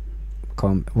the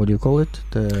what do you call it?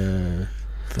 The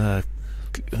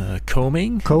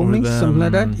coaming, something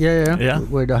like that. Yeah. Yeah.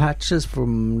 Where the hatches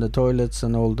from the toilets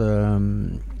and all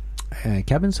the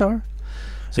cabins are.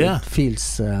 So it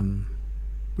feels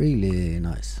really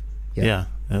nice. Yeah,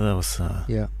 that was.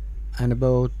 And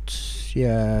about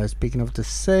speaking of the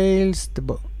sails,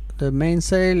 the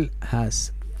mainsail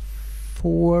has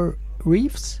 4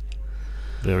 reefs.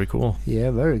 Very cool. Yeah,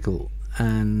 very cool.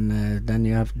 And then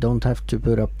you don't have to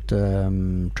put up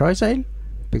the trysail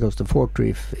because the 4th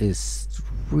reef is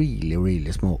really,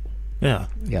 really small. Yeah.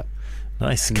 Yeah.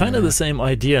 Nice. Kind of the same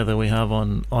idea that we have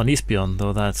on Isbjörn,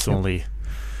 though that's only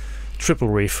triple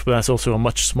reef, but that's also a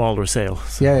much smaller sail.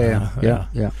 So,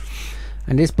 yeah.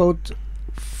 And this boat,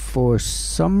 for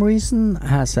some reason,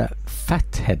 has a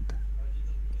fat head.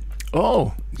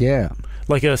 Oh. Yeah.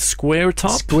 Like a square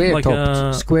top?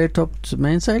 Square-topped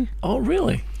mainsail. Oh,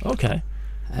 really? Okay.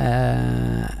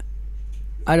 I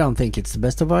don't think it's the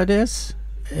best of ideas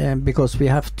because we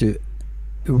have to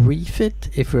reef it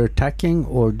if we're tacking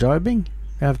or jibing.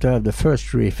 We have to have the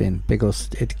first reef in because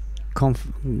it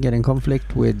get in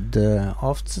conflict with the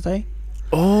aft stay.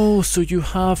 Oh, so you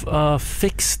have a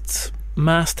fixed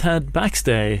masthead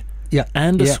backstay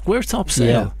and a square top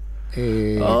sail.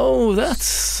 Oh,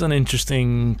 that's an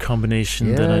interesting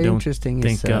combination that I don't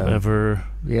think I've ever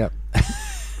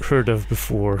heard of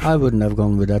before. I wouldn't have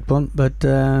gone with that one, but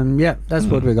that's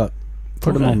what we got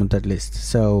for the moment at least.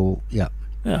 So yeah,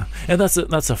 and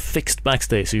that's a fixed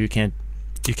backstay, so you can't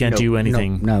do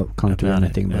anything. No, can't do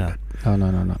anything about it.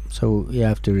 No. So you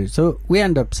have to. So we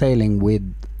end up sailing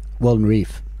with one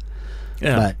reef.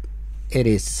 Yeah, but it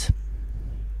is.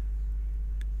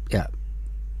 Yeah,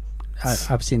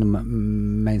 I've seen a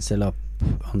mainsail up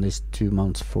on this 2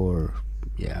 months for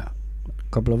a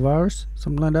couple of hours,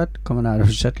 something like that, coming out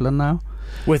of Shetland now.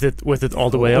 With it all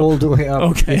the way up. All the way up.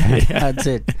 Okay, that's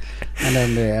it. And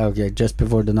then just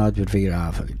before the night, we'd figure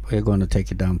out we're going to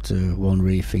take it down to one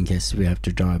reef in case we have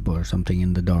to drive or something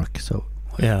in the dark. So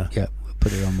we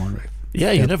put it on one reef.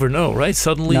 Yeah, you never know, right?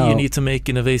 Suddenly you need to make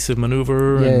an evasive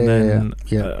maneuver, and then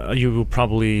you will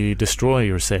probably destroy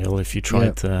your sail if you try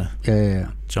to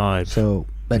jibe. So,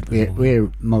 but we're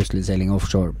mostly sailing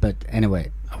offshore. But anyway,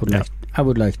 I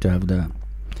would like to have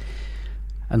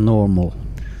a normal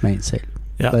mainsail.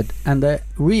 Yeah. And the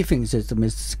reefing system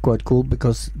is quite cool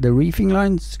because the reefing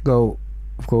lines go,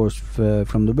 of course,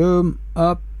 from the boom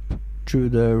up through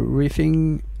the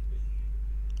reefing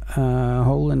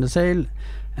hole in the sail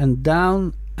and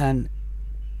down, and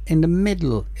in the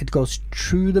middle it goes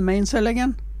through the mainsail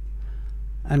again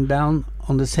and down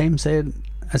on the same sail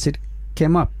as it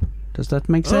came up. Does that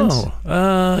make sense?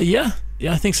 Yeah,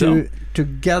 I think so. To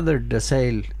gather the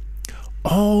sail.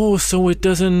 Oh, so it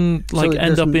doesn't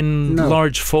end up in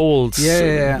large folds.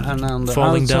 Yeah, and on the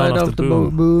falling outside down of the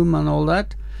boom and all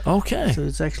that. Okay. So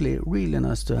it's actually really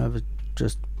nice to have it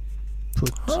just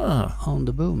put on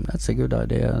the boom. That's a good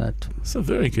idea. That's a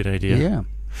very good idea. Yeah.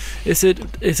 Does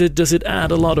it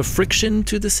add a lot of friction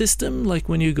to the system, like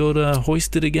when you go to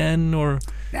hoist it again or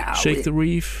shake the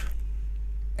reef?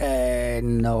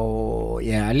 No,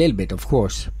 a little bit, of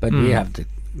course, but we have the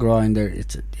grinder.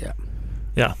 It's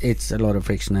it's a lot of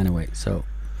friction anyway. So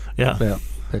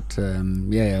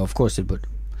of course it would.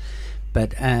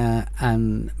 But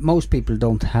and most people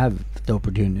don't have the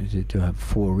opportunity to have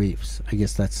 4 reefs. I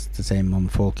guess that's the same on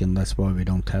Falcon. That's why we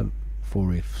don't have 4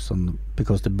 reefs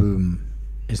because the boom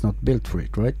is not built for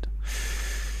it, right?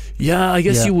 Yeah, I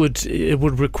guess it would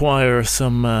require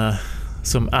some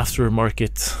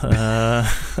aftermarket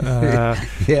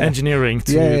engineering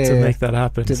to make that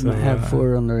happen. To have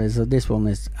 4 under it. So this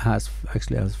one has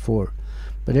 4,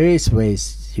 but there is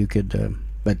ways you could.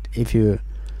 But if you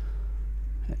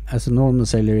as a normal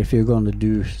sailor, if you're going to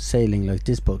do sailing like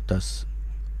this boat does,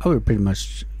 I would pretty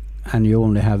much, and you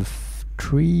only have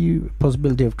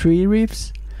possibility of 3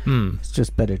 reefs, it's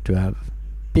just better to have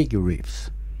bigger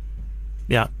reefs.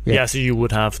 Yeah. So you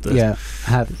would have the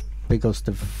because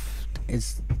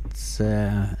it's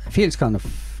feels kind of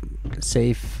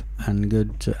safe and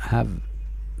good to have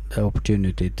the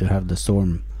opportunity to have the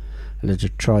storm, let you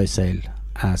try sail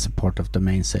as a part of the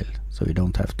mainsail, so you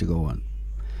don't have to go and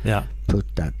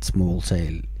put that small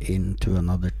sail into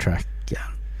another track and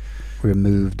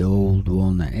remove the old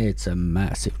one. It's a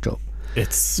massive job.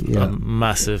 It's a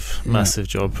massive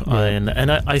job.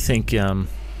 Yeah. I think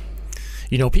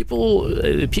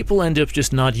people end up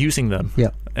just not using them.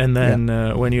 Yeah. And then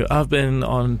I've been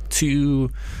on 2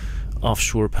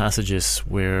 offshore passages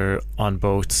where on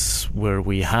boats where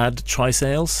we had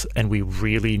trysails and we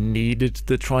really needed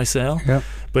the trysail,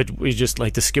 but we just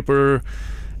like the skipper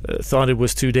thought it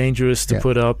was too dangerous to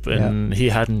put up, and he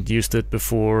hadn't used it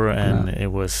before, and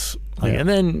it was like, and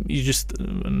then you just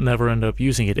never end up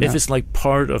using it. If it's like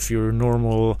part of your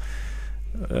normal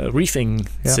reefing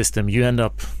system, you end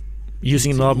up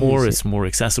using it a lot more. It's more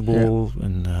accessible,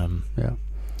 and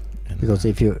because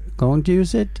if you're going to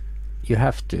use it, you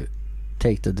have to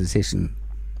take the decision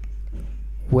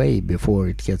way before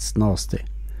it gets nasty.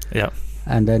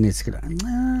 And then it's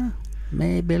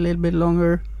maybe a little bit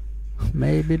longer,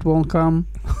 maybe it won't come.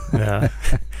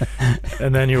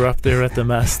 And then you're up there at the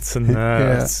masts and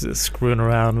screwing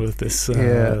around with this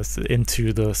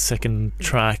into the second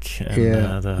track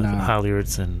and the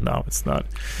halyards, and it's not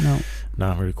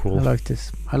very cool. I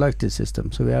like this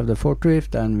system. So we have the fort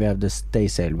reef and we have the stay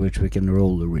sail, which we can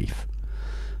roll the reef,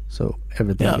 so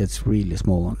everything gets really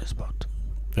small on this boat.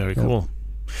 Very cool.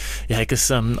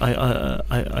 Because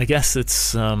I guess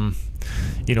it's the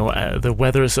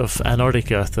weathers of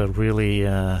Antarctica that really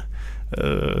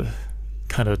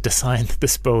kind of designed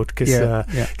this boat, because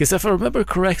if I remember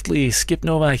correctly, Skip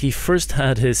Novak, he first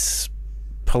had his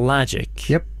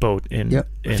Pelagic boat in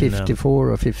 54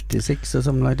 or 56 or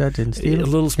something like that in steel, a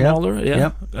little smaller,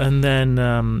 and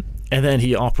then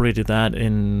he operated that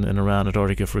in and around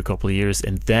Antarctica for a couple of years,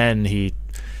 and then he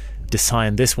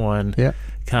designed this one,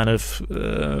 kind of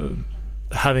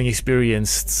having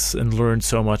experienced and learned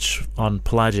so much on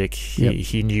Pelagic,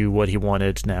 he knew what he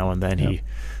wanted now, and then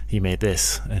he made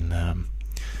this, and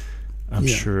I'm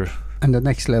sure. And the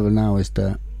next level now is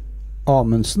the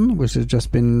Amundsen, which has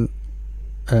just been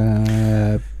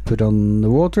put on the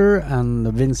water, and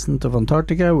the Vincent of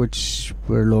Antarctica, which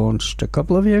were launched a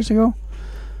couple of years ago.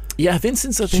 Yeah,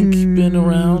 Vincent's I think been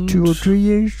around 2 or 3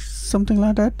 years, something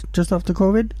like that, just after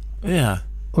COVID. Yeah.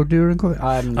 Or during COVID.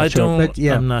 I'm not sure.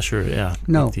 I'm not sure. Yeah.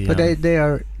 No, but they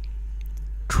are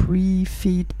 3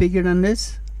 feet bigger than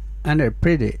this, and they're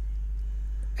pretty.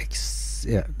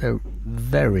 They're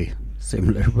very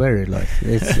similar, very like.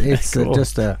 It's cool.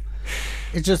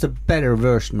 It's just a better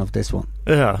version of this one.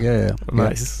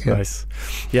 Nice.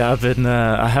 Yeah,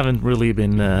 I haven't really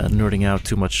been nerding out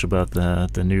too much about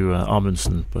the new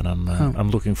Amundsen, but I'm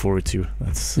looking forward to.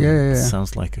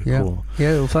 Sounds like a cool.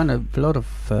 Yeah, you'll find a lot of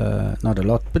not a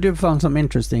lot, but you'll find some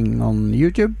interesting on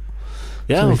YouTube.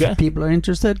 Yeah, so if people are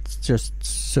interested, just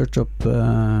search up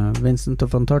Vincent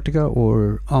of Antarctica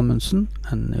or Amundsen,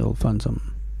 and you'll find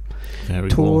some very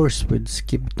tours with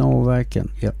Skip Novak, and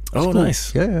cool.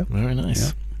 Nice. Yeah, very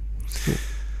nice. Cool.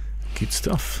 Good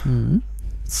stuff. Mm-hmm.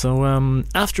 So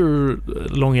after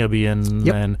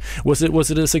Longyearbyen, was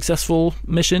it a successful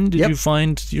mission? Did you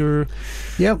find your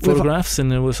photographs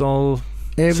and it was all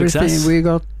everything success? We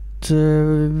got?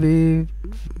 We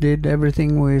did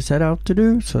everything we set out to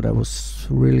do, so that was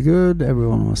really good.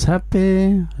 Everyone was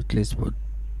happy, at least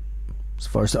as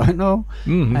far as I know.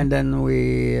 Mm-hmm. And then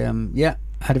we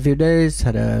had a few days,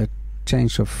 had a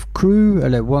change of crew.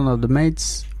 One of the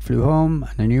mates flew home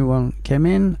and a new one came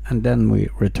in, and then we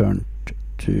returned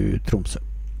to Tromsø.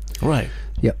 Right.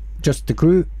 Yeah, just the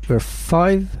crew. We're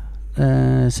 5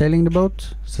 sailing the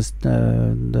boat.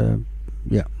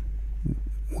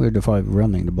 We're the 5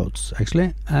 running the boats,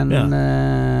 actually,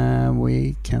 and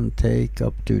we can take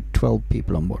up to 12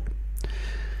 people on board.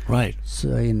 Right.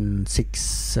 So in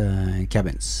 6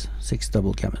 cabins, 6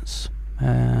 double cabins.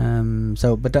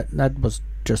 But that was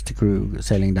just the crew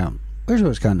sailing down, which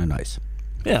was kind of nice.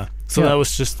 Yeah. So that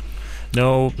was just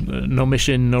no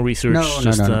mission, no research,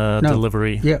 no.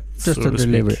 Delivery. Yeah, just a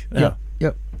delivery. Yeah.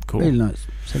 Cool. Really nice.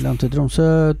 Sailed down to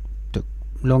Tromsø, took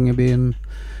Longyearbyen.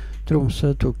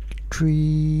 Tromsø took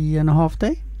 3.5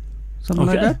 days, something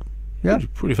like that. Yeah,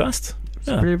 pretty fast.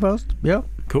 Pretty fast. Yeah.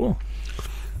 Cool.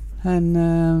 And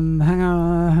hang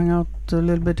out a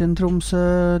little bit in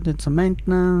Tromsø, did some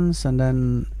maintenance, and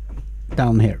then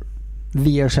down here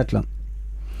via Shetland.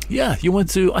 Yeah, you went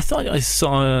to. I thought I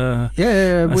saw.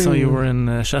 I saw you were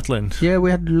in Shetland. Yeah,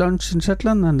 we had lunch in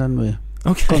Shetland and then we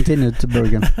continued to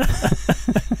Bergen.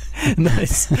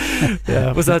 Nice.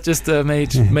 Yeah, was that just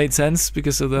made sense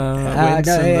because of the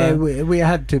winds? We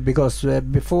had to, because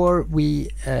before we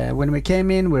when we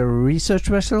came in, we were a research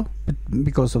vessel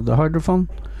because of the hydrophone.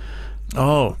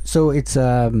 Oh, so it's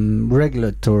a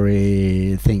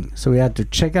regulatory thing. So we had to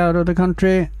check out of the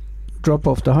country, drop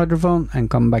off the hydrophone, and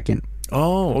come back in.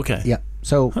 Oh, okay. Yeah.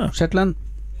 So Shetland,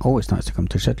 always nice to come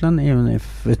to Shetland, even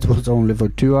if it was only for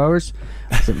 2 hours.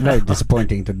 It's very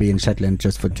disappointing to be in Shetland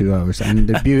just for 2 hours, and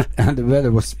the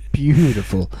weather was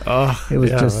beautiful. Oh, it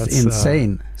was just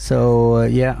insane. So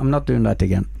I'm not doing that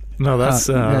again. No, that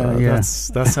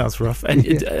sounds rough. And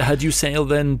had you sailed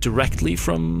then directly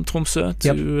from Tromsø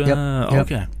to? Yep.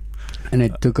 Okay. And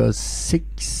it took us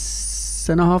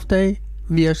 6.5 days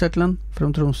via Shetland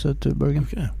from Tromsø to Bergen.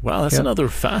 Okay. Wow, that's another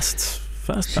fast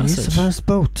passage. She's a fast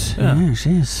boat. Yeah, she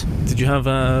is. Did you have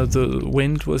the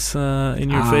wind was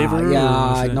in your favor?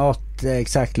 Yeah, not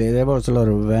exactly. There was a lot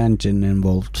of engine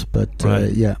involved, but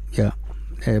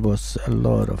it was a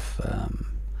lot of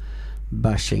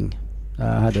bashing.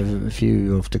 I had a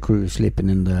few of the crew sleeping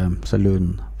in the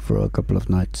saloon for a couple of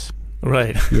nights.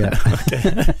 Right. Yeah.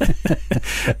 Okay.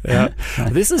 Yeah.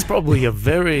 This is probably a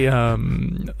very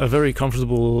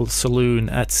comfortable saloon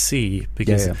at sea,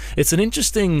 because it's an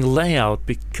interesting layout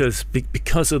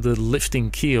because of the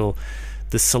lifting keel.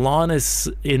 The salon is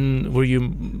in where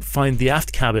you find the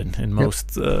aft cabin in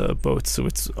most boats, so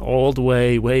it's all the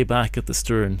way back at the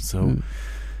stern. So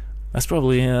that's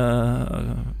probably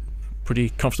pretty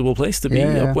comfortable place to be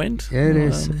upwind. Yeah, it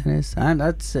is. It is, and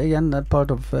that's again that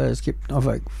part of Skip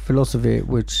Novak philosophy,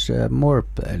 which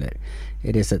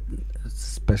it is a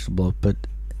special boat, but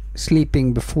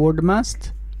sleeping before the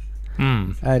mast,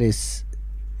 that is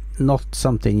not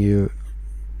something you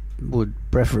would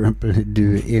preferably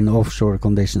do in offshore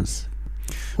conditions.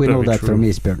 We know that from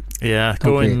Eastbourne. Yeah,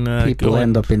 people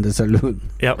end up in the saloon.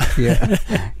 Yep. Yeah,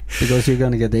 because you're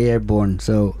gonna get airborne.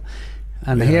 So,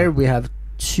 and here we have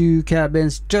 2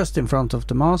 cabins just in front of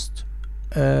the mast,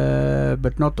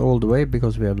 but not all the way,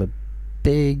 because we have a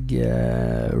big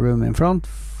room in front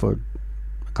for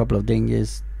a couple of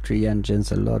dinghies, 3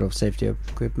 engines, a lot of safety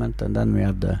equipment, and then we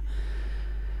have the,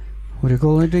 what do you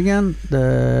call it again?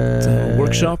 The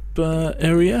workshop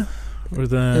area, or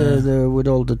the with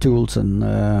all the tools and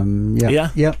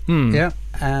yeah.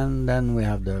 And then we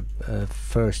have the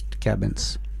first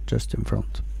cabins just in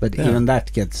front. But even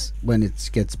that gets, when it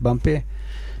gets bumpy,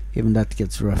 even that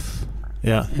gets rough.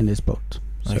 Yeah, in this boat.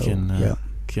 So, I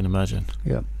can imagine.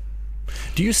 Yeah.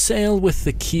 Do you sail with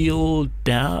the keel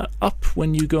up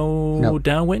when you go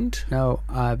downwind? No,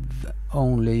 I've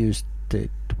only used it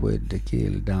with the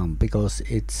keel down, because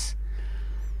it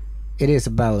is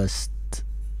a ballast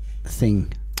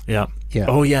thing. Yeah.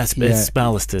 Oh yes, it's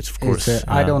ballasted, of course.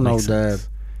 I don't know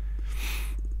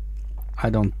I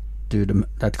don't do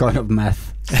that kind of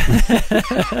math,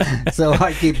 so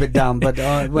I keep it down. But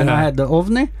when I had the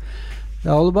Ovni, the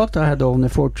Allbot, I had the Ovni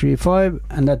 435,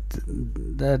 and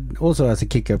that also has a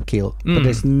kick-up keel, but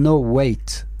there's no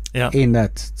weight in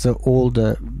that, so all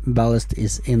the ballast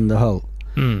is in the hull.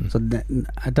 So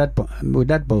at that point, with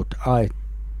that boat, I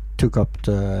took up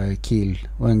the keel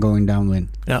when going downwind.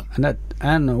 Yeah,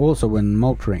 and also when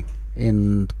motoring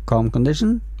in calm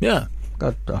condition. Yeah,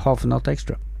 got half a knot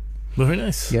extra. Very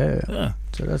nice. Yeah.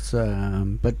 So that's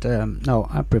no,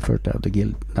 I prefer to have the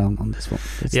keel down on this one.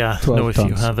 It's 12 if tons.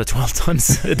 you have a 12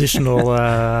 tons additional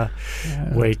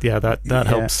weight, that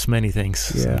helps many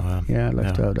things. Yeah, I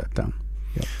like to have that down.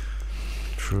 Yep.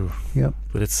 True. Yep.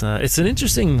 But it's an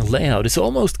interesting layout. It's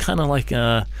almost kind of like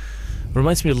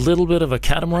reminds me a little bit of a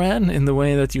catamaran in the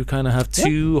way that you kind of have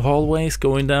 2 hallways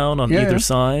going down on either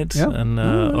side, and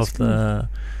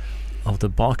of the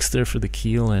box there for the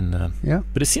keel, and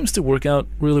but it seems to work out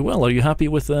really well. Are you happy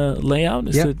with the layout?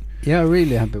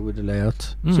 Really happy with the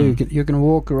layout. So you can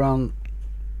walk around,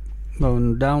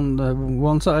 going down the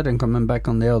one side and coming back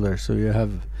on the other, so you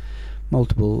have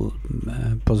multiple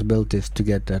possibilities to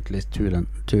get at least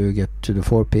to get to the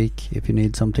forepeak if you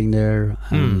need something there,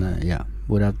 and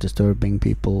without disturbing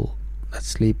people that's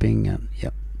sleeping, and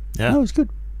no, it's good.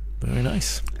 Very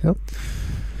nice. Yep.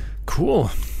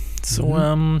 Cool.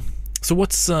 So so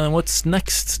what's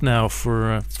next now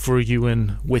for you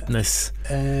and Witness?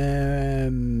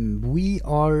 We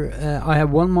are. I have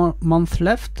 1 more month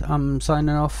left. I'm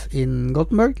signing off in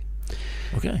Gothenburg.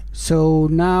 Okay. So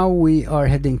now we are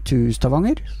heading to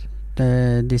Stavanger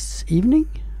this evening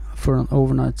for an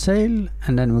overnight sail,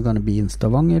 and then we're gonna be in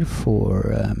Stavanger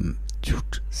for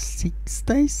 6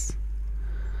 days,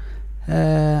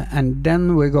 And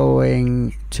then we're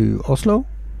going to Oslo.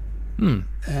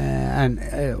 And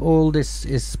all this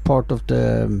is part of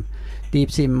the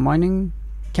deep sea mining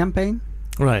campaign.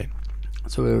 Right.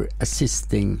 So we're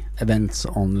assisting events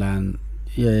on land.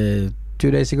 2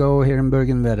 days ago here in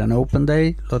Bergen we had an open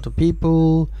day. A lot of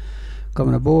people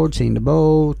coming aboard, seeing the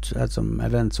boat, had some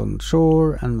events on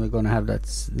shore, and we're going to have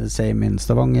the same in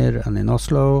Stavanger and in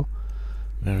Oslo.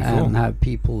 Very and cool. have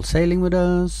people sailing with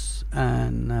us,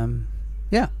 and and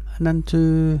then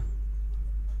to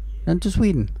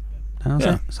Sweden.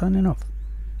 And signing off.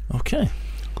 Okay.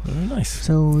 Very nice.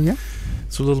 So yeah.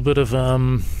 So a little bit of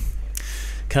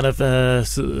kind of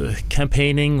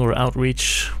campaigning or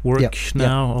outreach work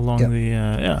now along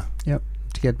the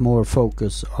to get more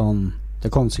focus on the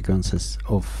consequences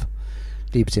of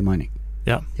deep sea mining.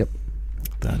 Yeah. Yep.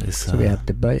 That is. So we have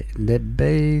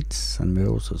debates, and we're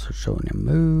also showing a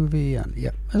movie, and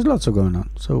there's lots of going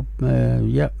on. So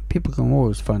people can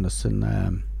always find us in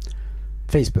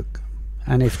Facebook.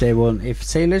 And if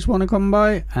sailors want to come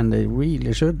by, and they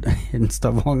really should, in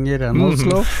Stavanger and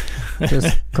Oslo,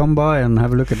 just come by and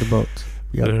have a look at the boat.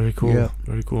 Yep. Very cool. Yeah.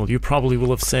 Very cool. You probably will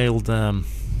have sailed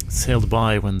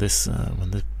by when this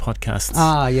when the podcast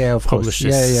of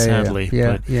publishes. course. Sadly,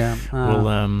 but we'll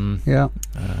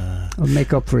I'll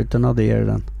make up for it another year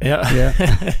then. Yeah.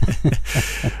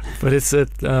 But it's I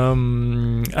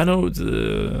know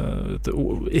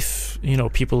if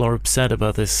people are upset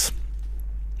about this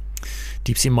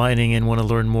deep sea mining and want to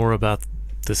learn more about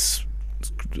this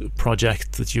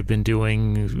project that you've been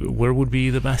doing, where would be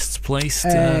the best place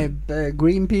to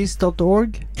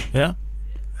greenpeace.org,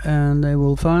 and they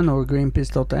will find, or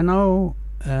greenpeace.no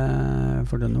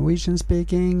for the Norwegian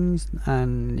speaking,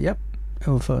 and they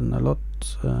will find a lot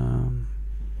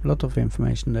of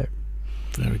information there.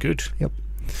 Very good. Yep.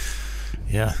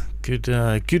 Yeah,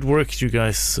 good work you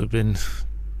guys have been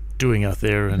doing out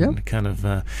there, and kind of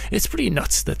it's pretty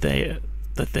nuts that they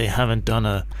haven't done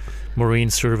a marine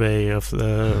survey of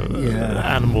the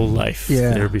animal life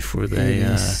there before they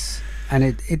and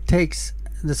it takes,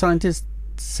 the scientist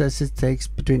says it takes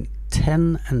between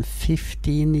 10 and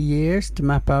 15 years to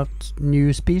map out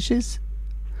new species,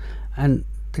 and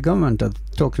the government are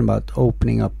talking about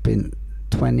opening up in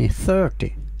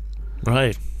 2030,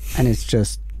 right? And it's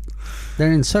just,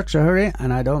 they're in such a hurry,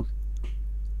 and I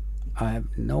have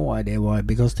no idea why,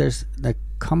 because there's the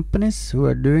companies who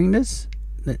are doing this.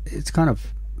 It's kind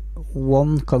of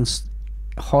one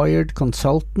hired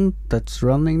consultant that's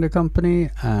running the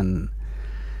company, and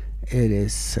it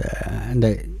is and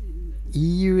the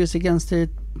EU is against it.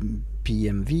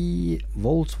 PMV,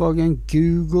 Volkswagen,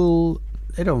 Google,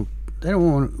 they don't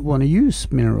want to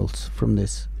use minerals from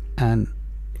this, and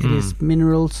it is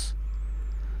minerals.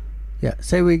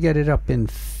 Say we get it up in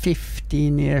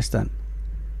 15 years then.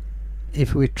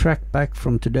 If we track back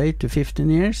from today to 15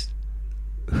 years,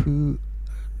 who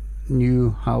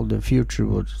knew how the future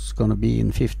was going to be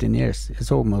in 15 years?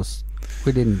 It's almost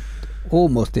didn't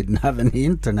have any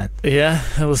internet. Yeah,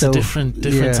 it was a different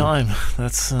time.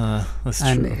 That's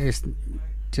and true. It's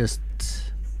just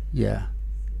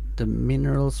the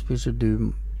minerals, we should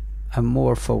do a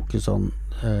more focus on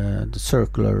the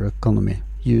circular economy,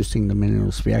 using the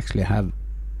minerals we actually have.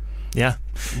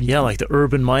 Like the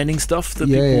urban mining stuff that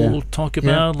people talk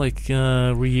about, like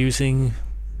reusing.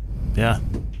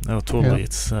 No, totally.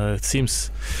 It's it seems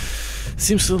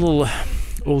a little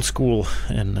old school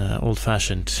and old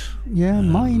fashioned.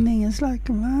 Mining is like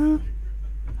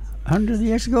 100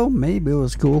 years ago, maybe it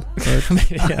was cool.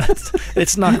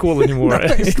 It's not cool anymore. No,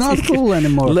 it's not cool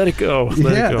anymore. Let it go.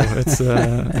 Let it go.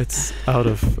 It's out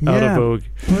of vogue.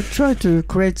 We'll try to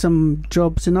create some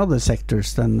jobs in other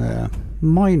sectors than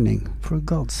mining, for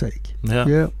God's sake.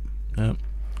 Yeah.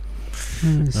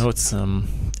 No,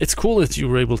 it's cool that you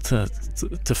were able to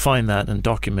find that and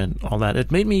document all that.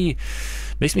 It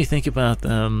makes me think about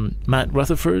Matt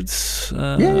Rutherford's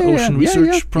ocean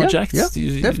research project.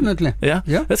 Definitely.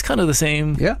 That's kind of the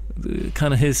same.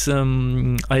 Kind of his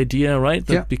idea, right?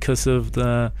 That because of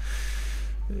the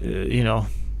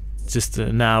just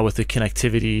now with the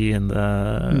connectivity and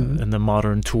the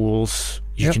modern tools,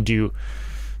 you can do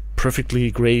perfectly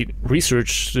great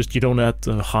research. Just you don't have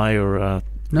to hire a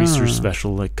research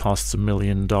special that costs $1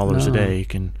 million a day. You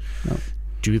can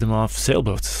do them off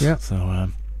sailboats. So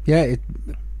it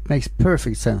makes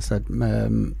perfect sense that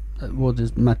what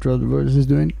is Matt Rutherford is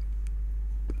doing,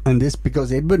 and this,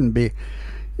 because it wouldn't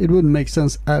make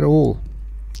sense at all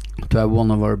to have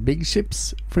one of our big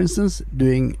ships, for instance,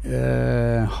 doing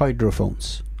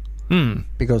hydrophones,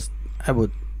 because it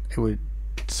would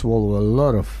swallow a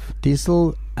lot of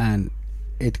diesel, and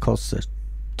it costs a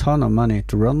ton of money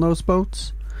to run those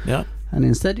boats. And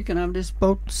instead you can have this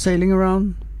boat sailing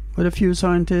around with a few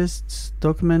scientists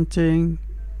documenting.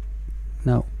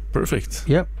 No. Perfect.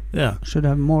 Yep. Yeah. Should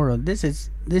have more of this.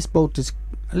 This boat is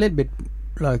a little bit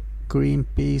like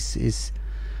Greenpeace is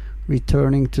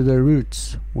returning to their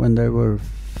roots when they were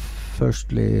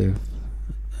firstly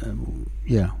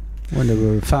when they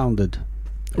were founded.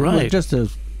 Right. It was just a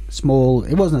small,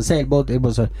 it wasn't a sailboat, it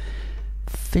was a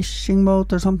fishing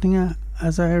boat or something,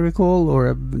 as I recall,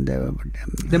 or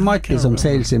there might be some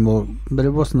sails involved, but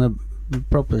it wasn't a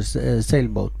proper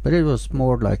sailboat, but it was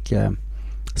more like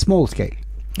small scale.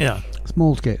 Yeah.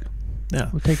 Small scale. Yeah.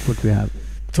 We'll take what we have.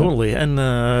 Totally, and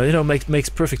makes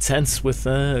perfect sense with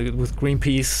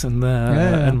Greenpeace and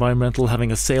environmental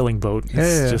having a sailing boat.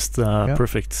 It's just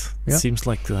perfect. Yeah. It seems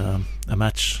like a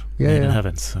match Yeah, made in yeah.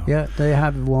 heaven. So. Yeah, they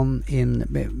have one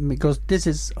because this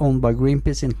is owned by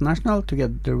Greenpeace International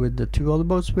together with the two other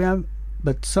boats we have,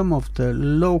 but some of the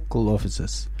local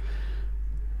offices,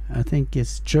 I think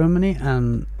it's Germany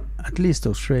and at least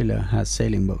Australia, has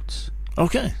sailing boats.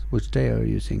 Okay. Which they are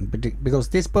using, but because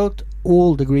this boat,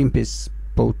 all the Greenpeace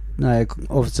boat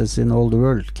offices in all the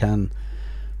world can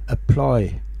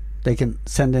apply. They can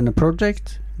send in a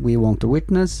project. We want a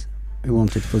witness. We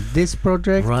want it for this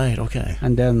project. Right. Okay.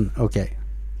 And then,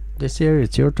 this year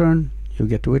it's your turn. You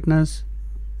get the witness,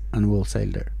 and we'll sail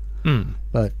there.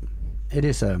 But it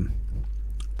is a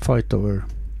fight over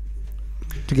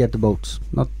to get the boats,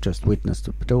 not just witness,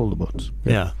 but all the boats.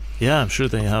 Yeah. I'm sure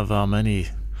they have many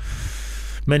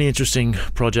interesting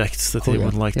projects that they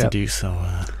would like to do. So.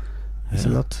 It's a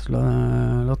lot,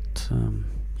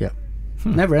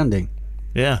 never ending.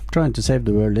 Yeah. Trying to save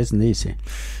the world isn't easy.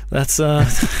 That's no.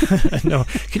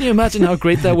 Can you imagine how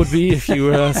great that would be if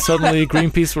you suddenly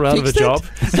Greenpeace were out of a job?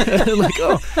 Like,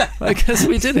 I guess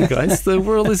we did it, guys. The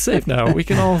world is safe now. We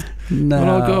can all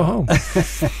go home.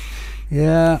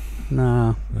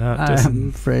 I'm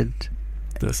afraid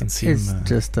doesn't seem. It's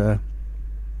just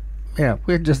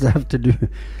we just have to do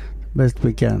best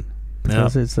we can.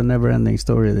 Because it's a never-ending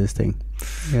story, this thing.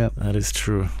 Yeah, that is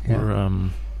true. Yeah.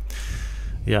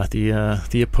 Or,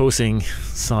 the opposing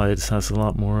side has a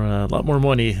lot more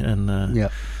money, and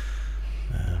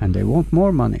and they want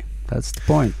more money. That's the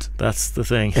point. That's the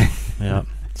thing. Yeah.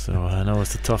 So I know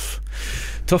it's a tough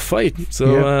fight.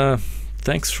 So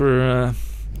thank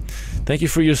you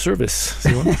for your service,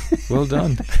 Simon. Well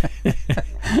done.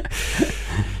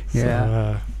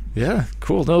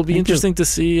 Cool. That'll be interesting to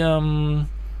see.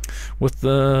 What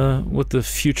the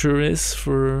future is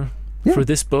for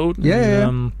this boat,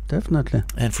 definitely,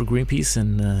 and for Greenpeace,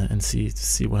 and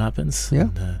see what happens. Yeah,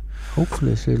 and,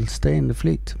 hopefully she'll stay in the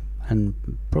fleet, and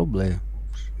probably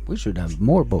we should have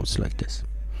more boats like this.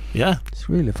 Yeah, it's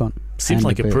really fun. Seems and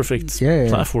like a perfect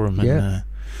platform, and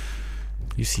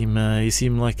you seem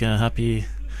like a happy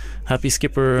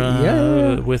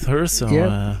skipper with her. So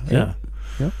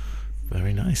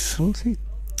very nice. We'll see.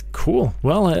 Cool.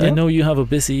 Well, I know you have a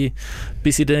busy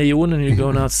day, Jon, and you're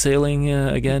going out sailing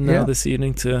again this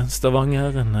evening to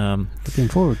Stavanger, and looking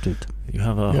forward to it. You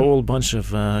have a whole bunch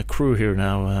of crew here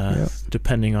now,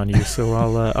 depending on you. So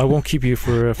I won't keep you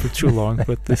for too long.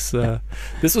 But this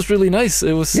was really nice.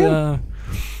 It was.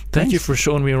 Thank you for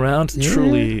showing me around.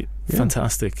 Truly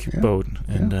fantastic boat,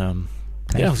 and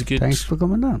it was good. Thanks for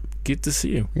coming down. Good to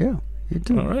see you. Yeah, you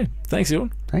too. All right. Thanks,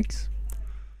 Jon. Thanks.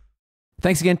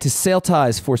 Thanks again to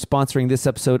SailTies for sponsoring this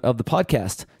episode of the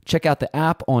podcast. Check out the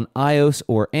app on iOS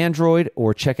or Android,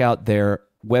 or check out their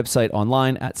website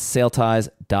online at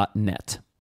sailties.net.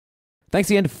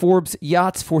 Thanks again to Forbes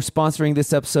Yachts for sponsoring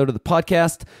this episode of the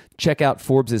podcast. Check out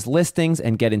Forbes' listings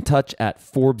and get in touch at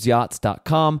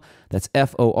forbesyachts.com. That's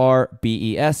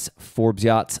FORBES,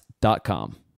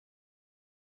 forbesyachts.com.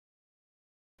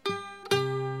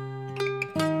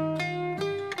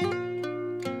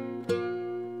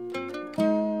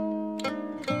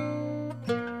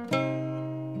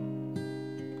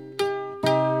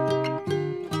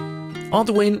 On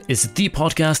the Wing is the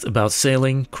podcast about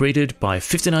sailing, created by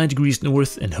 59 Degrees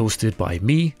North and hosted by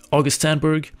me, August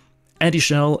Stanberg, Andy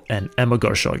Schell, and Emma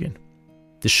Garshagen.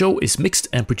 The show is mixed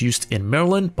and produced in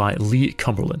Maryland by Lee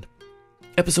Cumberland.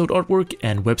 Episode artwork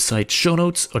and website show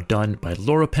notes are done by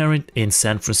Laura Parent in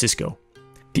San Francisco.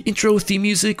 The intro theme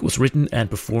music was written and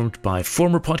performed by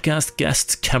former podcast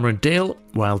guest Cameron Dale,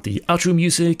 while the outro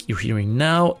music you're hearing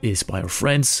now is by our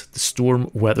friends, the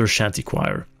Storm Weather Shanty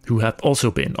Choir, who have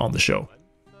also been on the show.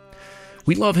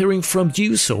 We love hearing from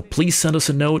you, so please send us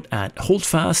a note at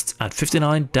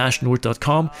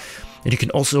holdfast@59-north.com, and you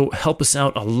can also help us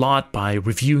out a lot by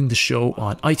reviewing the show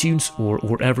on iTunes or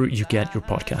wherever you get your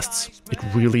podcasts. It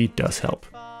really does help.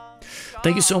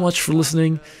 Thank you so much for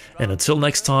listening, and until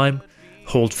next time,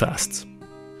 hold fast.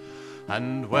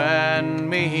 And when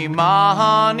me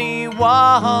money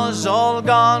was all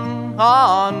gone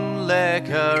on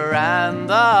liquor and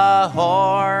the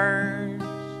horse,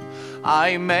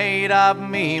 I made up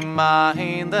me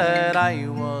mind that I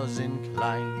was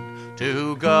inclined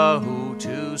to go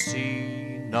to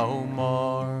sea no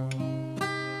more.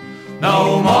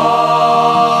 No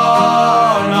more,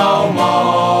 no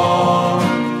more,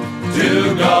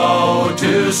 to go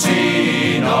to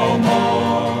sea no more.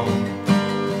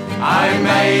 I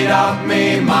made up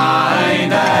me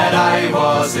mind that I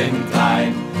was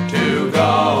inclined to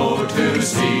go to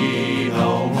sea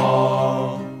no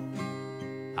more.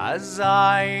 As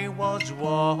I was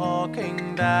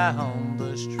walking down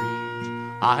the street,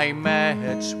 I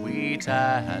met sweet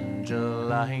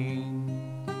Angeline.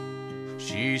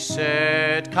 She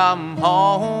said, come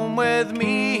home with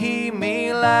me,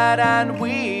 me lad, and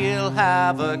we'll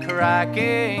have a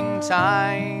cracking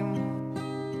time.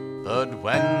 But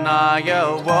when I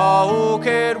awoke,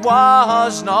 it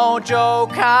was no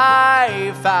joke.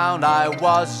 I found I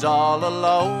was all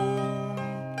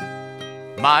alone.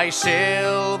 My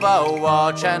silver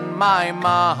watch and my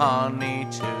money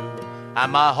too,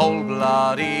 and my whole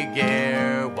bloody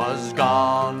gear was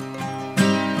gone.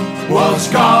 Was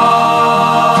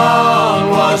gone,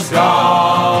 was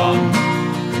gone.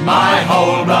 My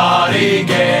whole bloody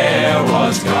gear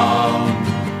was gone.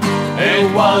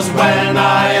 It was when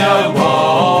I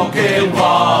awoke, it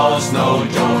was no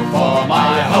joke, for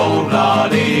my whole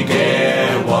bloody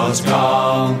gear was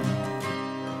gone.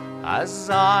 As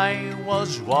I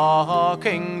was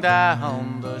walking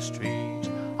down the street,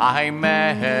 I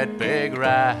met Big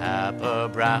Rapper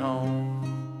Brown.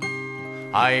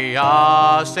 I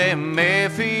asked him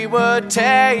if he would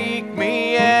take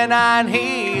me in, and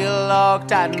he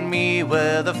looked at me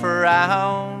with a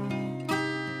frown.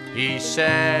 He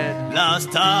said,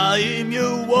 last time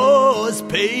you was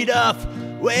paid up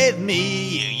with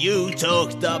me, you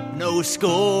took up no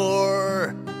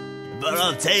score. But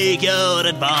I'll take your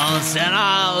advance and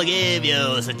I'll give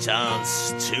you a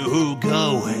chance to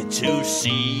go to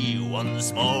sea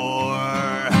once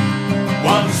more.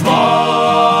 Once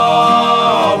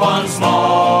more, once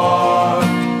more,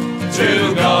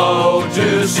 to go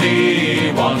to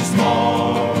sea once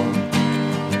more.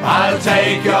 I'll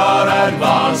take your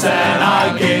advance and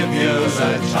I'll give you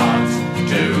a chance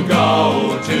to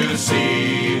go to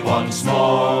sea once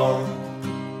more.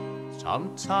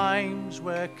 Sometimes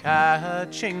we're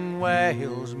catching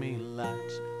whales, me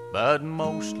lads, but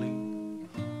mostly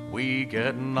we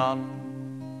get none.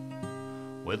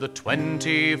 With a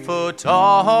 20-foot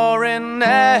oar in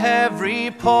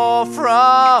every paw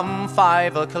from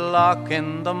 5 o'clock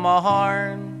in the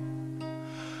morn.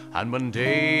 And when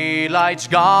daylight's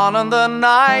gone and the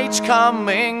night's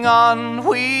coming on,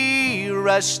 we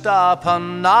rest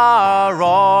upon our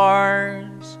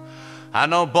oars.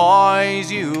 And oh boys,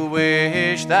 you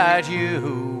wish that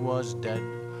you was dead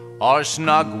or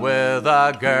snug with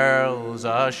the girls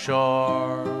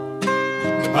ashore.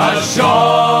 Ashore,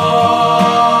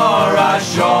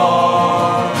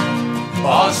 ashore,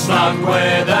 or snug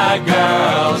with the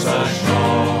girls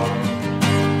ashore.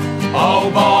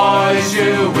 Oh boys,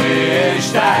 you wish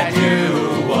that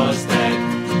you was dead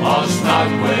or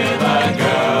snug with the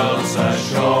girls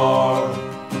ashore.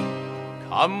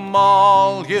 Come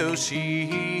all you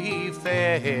seafaring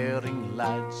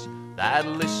lads that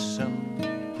listen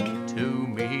to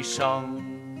me song.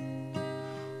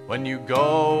 When you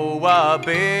go a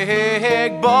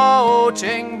big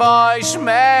boating, boys,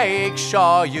 make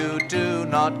sure you do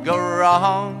not go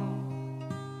wrong.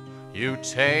 You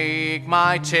take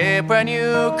my tip when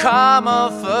you come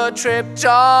off a trip,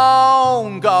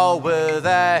 don't go with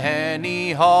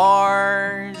any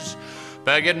horse.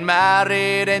 But get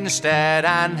married instead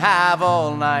and have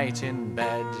all night in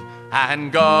bed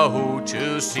and go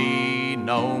to sea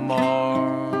no more.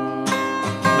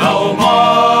 No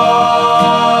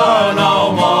more,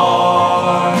 no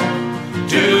more,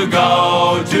 to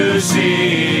go to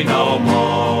sea no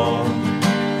more.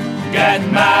 Get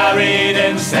married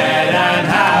instead and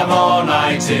have all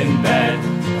night in bed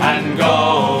and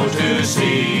go to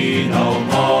sea no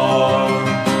more.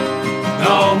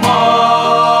 No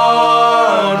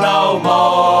more, no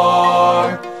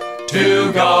more,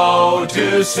 to go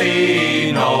to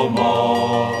sea no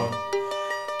more.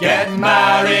 Get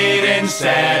married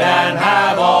instead and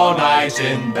have all night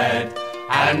in bed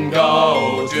and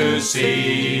go to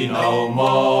sea no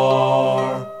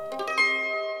more.